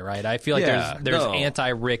bad guy, right? I feel like there's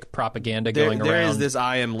anti-Rick propaganda going around. There is this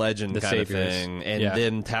I Am Legend kind Saviors. of thing, and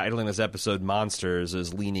them titling this episode Monsters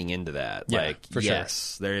is leaning into that. Yeah, like, for sure.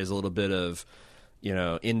 There is a little bit of,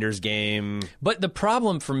 Ender's Game. But the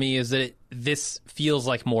problem for me is that this feels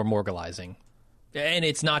like more moralizing. And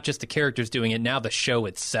it's not just the characters doing it. Now the show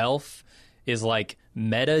itself is like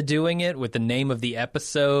meta doing it with the name of the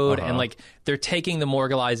episode, and like they're taking the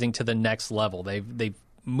moralizing to the next level. They've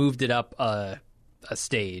moved it up a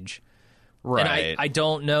stage. Right. And I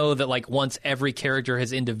don't know that, like, once every character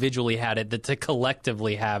has individually had it, that to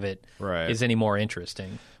collectively have it is any more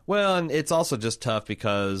interesting. Well, and it's also just tough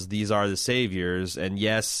because these are the Saviors, and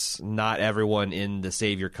yes, not everyone in the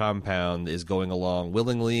Savior compound is going along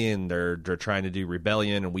willingly, and they're trying to do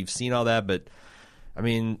rebellion, and we've seen all that, but I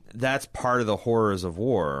mean, that's part of the horrors of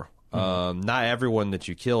war. Not everyone that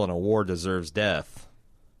you kill in a war deserves death.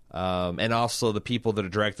 And also the people that are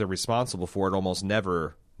directly responsible for it almost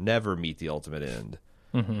never meet the ultimate end.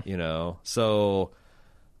 So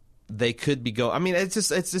they could be I mean, it's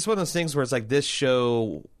just one of those things where it's like, this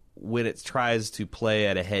show, when it tries to play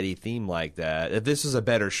at a heady theme like that, if this is a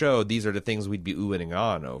better show, these are the things we'd be oohing and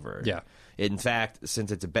ahhing over. Yeah. In fact,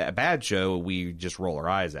 since it's a bad show, we just roll our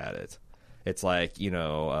eyes at it. It's like,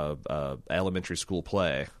 elementary school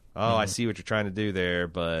play. Oh, I see what you're trying to do there,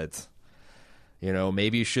 but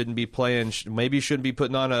maybe you shouldn't be maybe you shouldn't be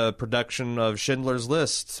putting on a production of Schindler's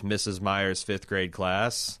List, Mrs. Meyer's 5th grade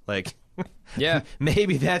class. Like, yeah,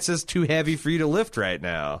 maybe that's just too heavy for you to lift right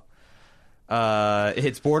now.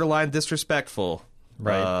 It's borderline disrespectful.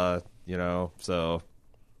 Right. So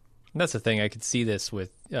That's the thing. I could see this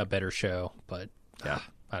with a better show, but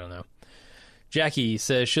I don't know. Jackie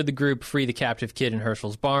says, should the group free the captive kid in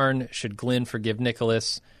Herschel's barn? Should Glenn forgive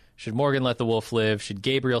Nicholas? Should Morgan let the wolf live? Should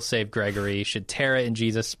Gabriel save Gregory? Should Tara and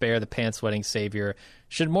Jesus spare the pants-sweating savior?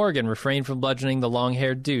 Should Morgan refrain from bludgeoning the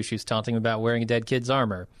long-haired douche who's taunting him about wearing a dead kid's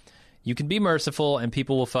armor? You can be merciful and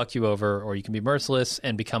people will fuck you over, or you can be merciless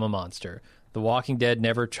and become a monster. The Walking Dead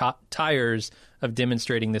never tires of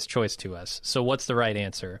demonstrating this choice to us. So what's the right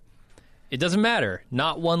answer? It doesn't matter.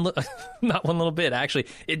 Not one little bit. Actually,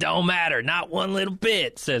 it don't matter. Not one little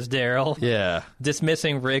bit, says Daryl. Yeah.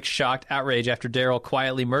 Dismissing Rick's shocked outrage after Daryl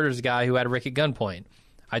quietly murders a guy who had Rick at gunpoint.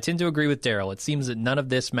 I tend to agree with Daryl. It seems that none of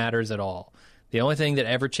this matters at all. The only thing that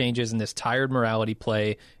ever changes in this tired morality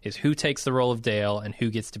play is who takes the role of Dale and who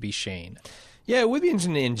gets to be Shane. Yeah, it would be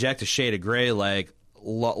interesting to inject a shade of gray, like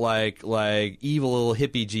evil little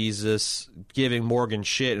hippie Jesus giving Morgan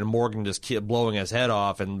shit and Morgan just blowing his head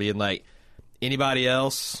off and being like, anybody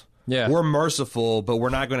else? Yeah. We're merciful, but we're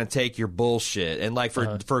not going to take your bullshit. And like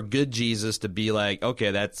for good Jesus to be like,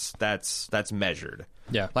 okay, that's measured.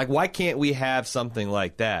 Yeah. Like, why can't we have something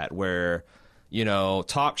like that where, you know,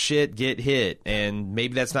 talk shit, get hit, and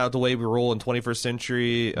maybe that's not the way we roll in 21st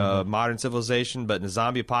century modern civilization, but in the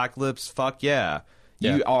zombie apocalypse, fuck yeah.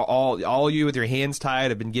 You all you with your hands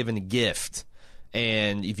tied have been given a gift,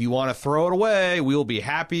 and if you want to throw it away, we'll be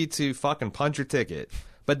happy to fucking punch your ticket.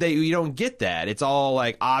 But you don't get that. It's all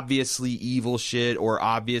like obviously evil shit or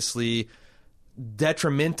obviously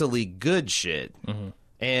detrimentally good shit. Mm-hmm.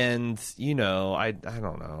 And you know, I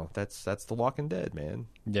don't know. That's The Walking Dead, man.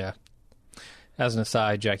 Yeah. As an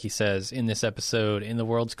aside, Jackie says, in this episode, in the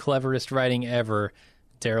world's cleverest writing ever,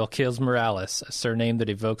 Daryl kills Morales, a surname that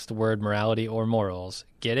evokes the word morality or morals.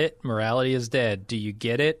 Get it? Morality is dead. Do you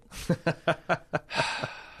get it?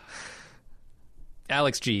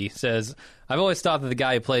 Alex G says, I've always thought that the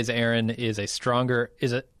guy who plays Aaron is a strong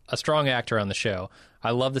actor on the show.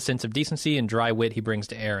 I love the sense of decency and dry wit he brings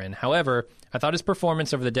to Aaron. However, I thought his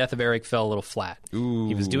performance over the death of Eric fell a little flat. Ooh.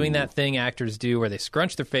 He was doing that thing actors do where they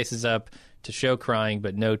scrunch their faces up to show crying,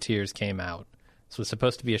 but no tears came out. This was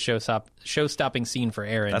supposed to be a show-stopping scene for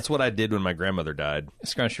Aaron. That's what I did when my grandmother died.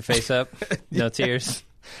 Scrunch your face up, no tears.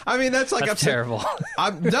 I mean, that's terrible.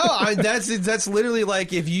 That's literally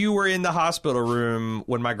like if you were in the hospital room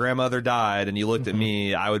when my grandmother died and you looked at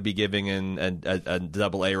me, I would be giving a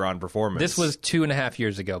double Aaron performance. This was 2.5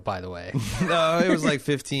 years ago, by the way. No, it was like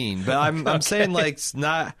 15. But I'm saying like it's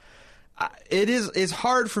not. It's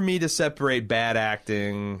hard for me to separate bad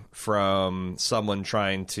acting from someone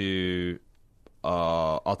trying to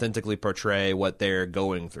authentically portray what they're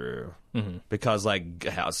going through, because like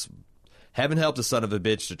heaven help the son of a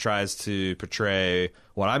bitch that tries to portray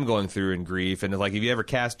what I'm going through in grief. And like, if you ever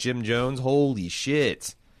cast Jim Jones, holy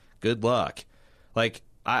shit, good luck. Like,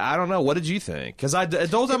 I don't know. What did you think? Because the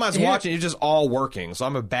whole time I was watching, it's just all working. So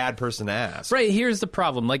I'm a bad person to ask. Right. Here's the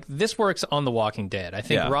problem. Like, this works on The Walking Dead. I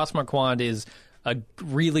think Ross Marquand is a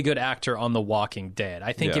really good actor on The Walking Dead.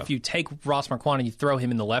 I think if you take Ross Marquand and you throw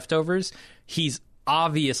him in The Leftovers, he's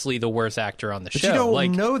obviously the worst actor on the show. But you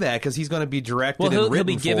don't know that because he's going to be directed and written he'll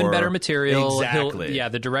be given better material. Exactly.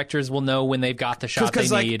 The directors will know when they've got the shot they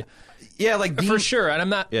need. Yeah, like for sure. And I'm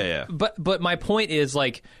not. Yeah. But my point is,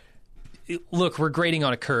 like, look, we're grading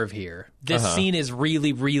on a curve here. This scene is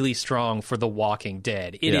really, really strong for The Walking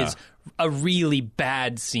Dead. It is a really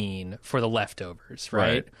bad scene for The Leftovers,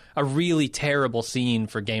 right? A really terrible scene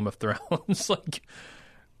for Game of Thrones. Like.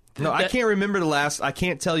 No, I can't remember I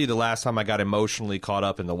can't tell you the last time I got emotionally caught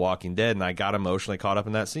up in The Walking Dead, and I got emotionally caught up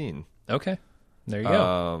in that scene. Okay. There you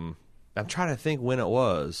go. I'm trying to think when it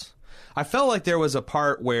was. I felt like there was a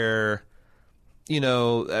part where, you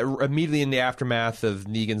know, immediately in the aftermath of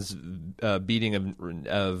Negan's beating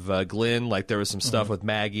of Glenn, like there was some stuff with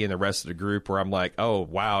Maggie and the rest of the group where I'm like, oh,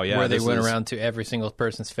 wow, yeah. Where they went around to every single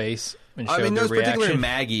person's face and showed their reaction. Particularly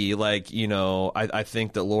Maggie, like, you know, I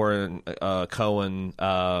think that Lauren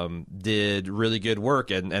Cohen did really good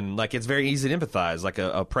work, and like it's very easy to empathize, like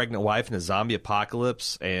a pregnant wife in a zombie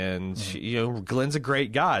apocalypse, and she, you know, Glenn's a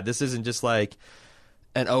great guy. This isn't just like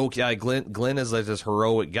Glenn is like this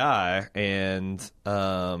heroic guy, and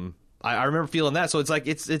I remember feeling that. So it's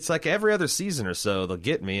like every other season or so they'll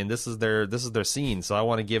get me, and this is their scene. So I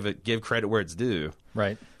want to give credit where it's due.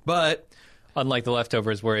 Right. But unlike The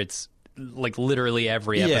Leftovers, where it's like literally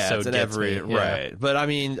every episode gets me. Right. But I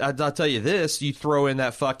mean, I'll tell you this: you throw in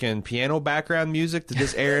that fucking piano background music to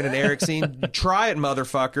this Aaron and Eric scene. Try it,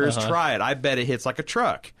 motherfuckers! Try it. I bet it hits like a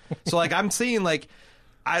truck. So like I'm seeing like.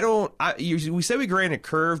 We say we grade a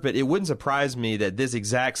curve, but it wouldn't surprise me that this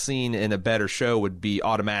exact scene in a better show would be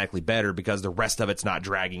automatically better because the rest of it's not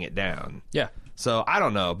dragging it down. Yeah. So I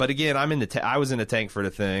don't know, but again, I was in the tank for the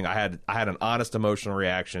thing. I had an honest emotional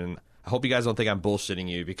reaction. I hope you guys don't think I'm bullshitting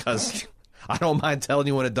you because I don't mind telling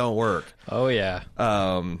you when it don't work. Oh yeah.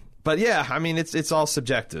 But yeah, I mean it's all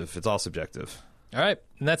subjective. It's all subjective. All right,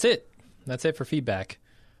 and that's it. That's it for feedback.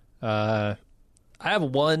 I have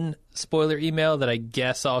one spoiler email that I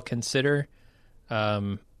guess I'll consider.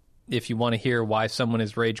 If you want to hear why someone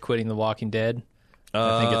is rage quitting The Walking Dead.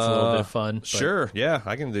 I think it's a little bit of fun. But... Sure, yeah,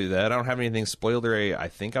 I can do that. I don't have anything spoilery I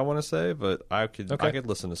think I want to say, but I could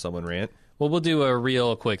listen to someone rant. Well, we'll do a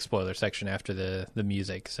real quick spoiler section after the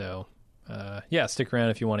music. So, yeah, stick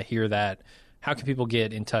around if you want to hear that. How can people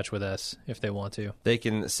get in touch with us if they want to? They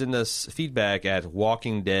can send us feedback at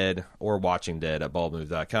Walking Dead or Watching Dead at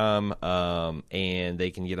baldmove.com. And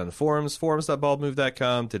they can get on the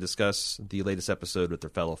forums.baldmove.com to discuss the latest episode with their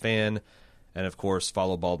fellow fan. And, of course,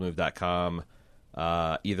 follow baldmove.com.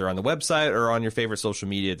 Either on the website or on your favorite social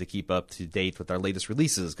media to keep up to date with our latest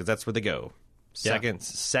releases, because that's where they go.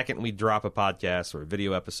 Second we drop a podcast or a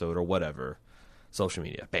video episode or whatever, social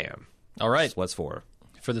media, bam. All right. That's what's for.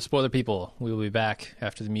 For the spoiler people, we will be back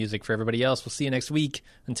after the music. For everybody else, we'll see you next week.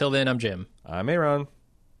 Until then, I'm Jim. I'm Aaron.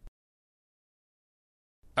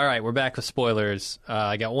 All right, we're back with spoilers.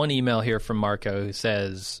 I got one email here from Marco who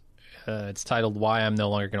says, it's titled, Why I'm No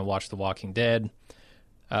Longer Going to Watch The Walking Dead.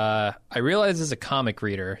 I realize as a comic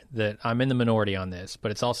reader that I'm in the minority on this,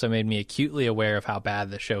 but it's also made me acutely aware of how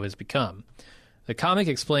bad the show has become. The comic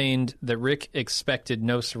explained that Rick expected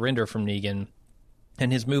no surrender from Negan,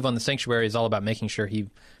 and his move on the Sanctuary is all about making sure he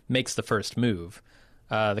makes the first move.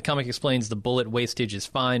 The comic explains the bullet wastage is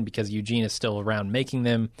fine because Eugene is still around making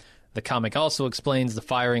them. The comic also explains the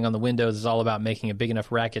firing on the windows is all about making a big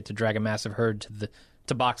enough racket to drag a massive herd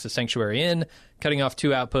to box the Sanctuary in, cutting off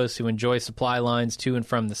two outposts who enjoy supply lines to and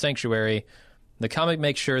from the Sanctuary. The comic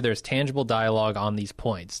makes sure there's tangible dialogue on these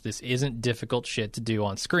points. This isn't difficult shit to do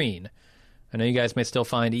on screen. I know you guys may still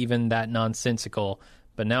find even that nonsensical,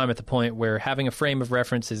 but now I'm at the point where having a frame of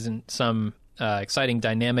reference isn't some exciting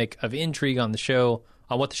dynamic of intrigue on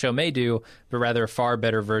what the show may do, but rather a far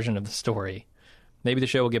better version of the story. Maybe the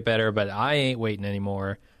show will get better, but I ain't waiting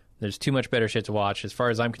anymore. There's too much better shit to watch. As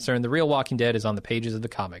far as I'm concerned, the real Walking Dead is on the pages of the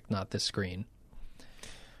comic, not this screen.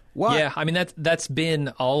 What? Yeah, I mean, that's been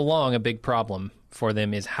all along a big problem for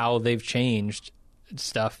them, is how they've changed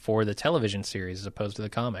stuff for the television series as opposed to the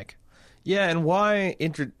comic. Yeah, and why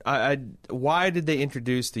did they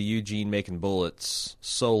introduce the Eugene making bullets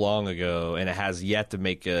so long ago, and it has yet to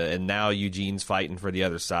make and now Eugene's fighting for the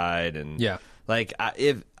other side, and yeah. Like,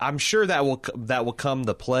 I'm sure that will come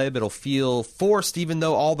to play, but it'll feel forced, even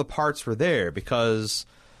though all the parts were there, because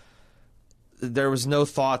there was no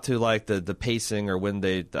thought to like the pacing or when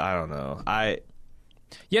they. I don't know.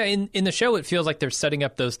 Yeah, in the show, it feels like they're setting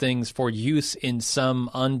up those things for use in some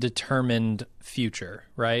undetermined future,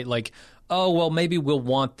 right? Like, oh well, maybe we'll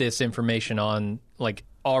want this information on like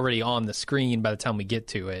already on the screen by the time we get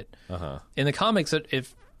to it. In the comics,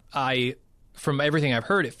 from everything I've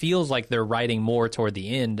heard, it feels like they're writing more toward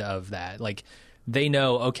the end of that. Like, they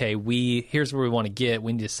know, okay, here's where we want to get.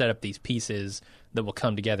 We need to set up these pieces that will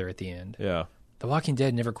come together at the end. Yeah. The Walking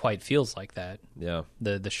Dead never quite feels like that. Yeah.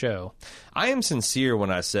 The show. I am sincere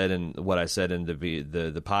when I said in what I said in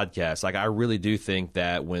the podcast. Like, I really do think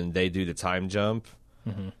that when they do the time jump,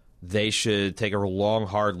 they should take a long,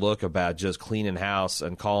 hard look about just cleaning house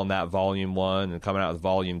and calling that Volume 1 and coming out with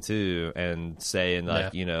Volume 2 and saying,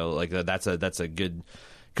 like, you know, like that's a good...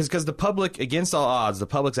 Because the public, against all odds, the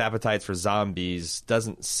public's appetites for zombies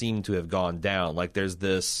doesn't seem to have gone down. Like, there's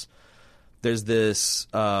this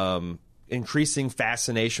increasing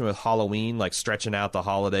fascination with Halloween, like stretching out the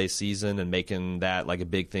holiday season and making that like a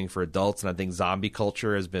big thing for adults. And I think zombie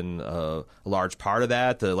culture has been a large part of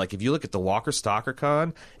that. Like, if you look at the Walker Stalker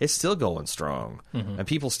Con, it's still going strong, and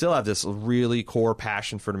people still have this really core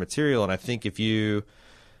passion for the material. And I think if you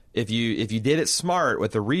did it smart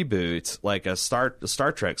with a reboot, like a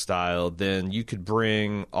Star Trek style, then you could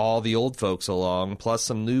bring all the old folks along, plus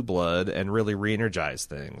some new blood, and really re-energize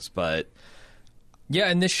things. But yeah,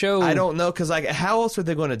 in this show, I don't know, because like, how else are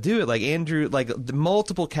they going to do it? Like Andrew, like the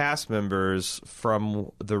multiple cast members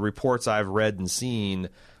from the reports I've read and seen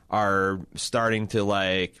are starting to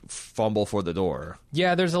like fumble for the door.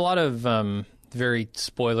 Yeah, there's a lot of very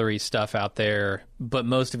spoilery stuff out there, but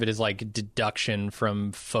most of it is like deduction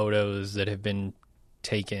from photos that have been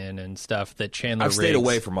taken and stuff that Chandler I've stayed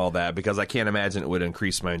away from all that because I can't imagine it would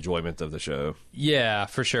increase my enjoyment of the show. Yeah,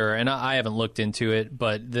 for sure. And I haven't looked into it,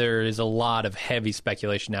 but there is a lot of heavy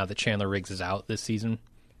speculation now that Chandler Riggs is out this season.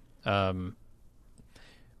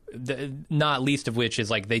 not least of which is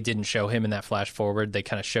like they didn't show him in that flash forward. They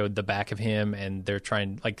kind of showed the back of him, and they're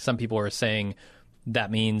trying, like some people are saying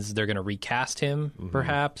that means they're going to recast him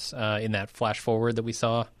perhaps in that flash forward that we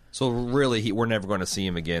saw. So really, we're never going to see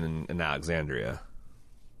him again in Alexandria.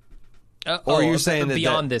 Or you're saying that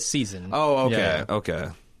beyond this season? Oh, okay, okay,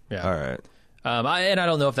 yeah, all right. I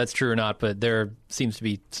don't know if that's true or not, but there seems to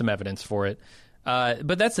be some evidence for it.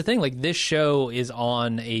 But that's the thing. Like, this show is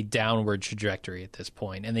on a downward trajectory at this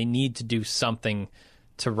point, and they need to do something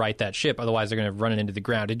to right that ship. Otherwise, they're going to run it into the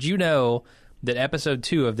ground. Did you know that episode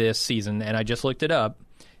 2 of this season, and I just looked it up,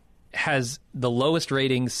 has the lowest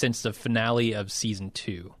ratings since the finale of season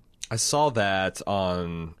 2? I saw that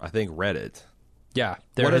on, I think, Reddit. Yeah.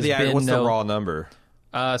 What's the raw number?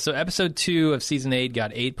 So episode 2 of season 8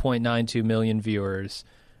 got 8.92 million viewers.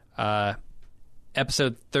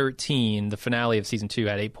 Episode 13, the finale of season 2,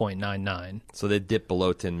 had 8.99. So they dipped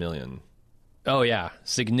below 10 million. Oh, yeah.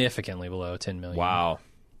 Significantly below 10 million. Wow.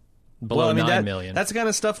 Below 9 million. That's the kind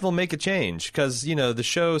of stuff that'll make a change, because, the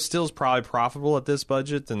show still is probably profitable at this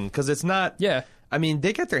budget, and because it's not... Yeah. I mean,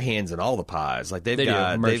 they got their hands in all the pies. Like they've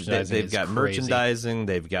got merchandising.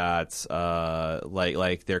 They've got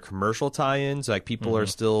like their commercial tie-ins. Like people are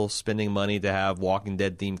still spending money to have Walking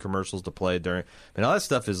Dead themed commercials to play during. And all that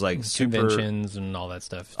stuff is like conventions and all that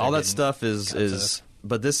stuff. All that stuff is.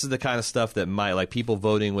 But this is the kind of stuff that might, like, people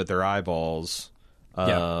voting with their eyeballs.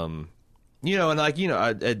 And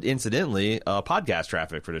incidentally, podcast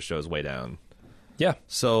traffic for this show is way down. Yeah.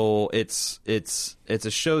 So it's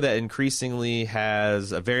a show that increasingly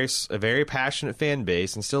has a very passionate fan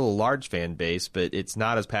base, and still a large fan base, but it's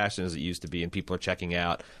not as passionate as it used to be, and people are checking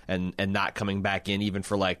out and not coming back in even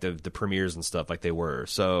for like the premieres and stuff like they were.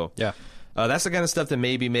 So yeah. That's the kind of stuff that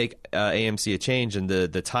maybe make AMC a change, and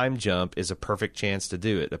the time jump is a perfect chance to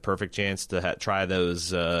do it. A perfect chance to try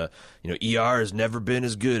those. ER has never been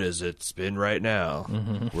as good as it's been right now.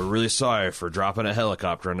 Mm-hmm. We're really sorry for dropping a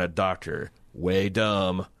helicopter on that doctor. Way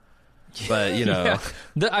dumb, but Yeah.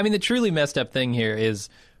 The truly messed up thing here is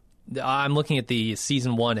I'm looking at the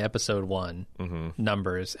season 1, episode 1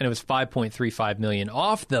 numbers, and it was 5.35 million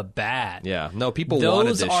off the bat. Yeah, no, people wanted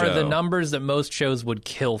this show. Those are the numbers that most shows would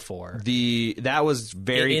kill for. That was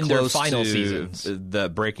very in close their final to seasons. The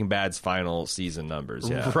Breaking Bad's final season numbers.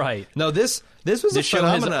 Yeah, right. No, this was this a show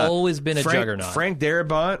phenomenon. has always been a juggernaut. Frank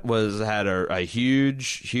Darabont had a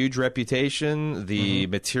huge reputation. The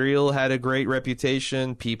material had a great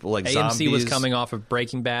reputation. People like AMC Zombies was coming off of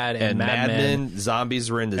Breaking Bad and Mad Men. Zombies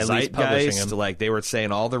were in the At least publishing zeitgeist. them. Like they were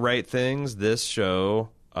saying all the right things. This show,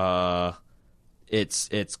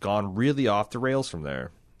 it's gone really off the rails from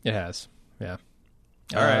there. It has. Yeah.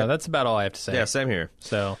 All right. That's about all I have to say. Yeah, same here.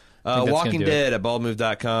 So. Walking Dead at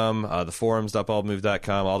baldmove.com, the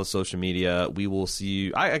forums.baldmove.com, all the social media. We will see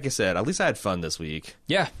you. Like I said, at least I had fun this week.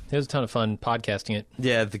 Yeah, it was a ton of fun podcasting it.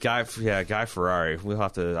 Yeah, Guy Ferrari. We'll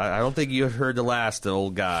have to. I don't think you heard the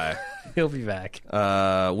old guy. He'll be back.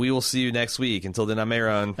 We will see you next week. Until then, I'm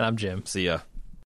Aaron. And I'm Jim. See ya.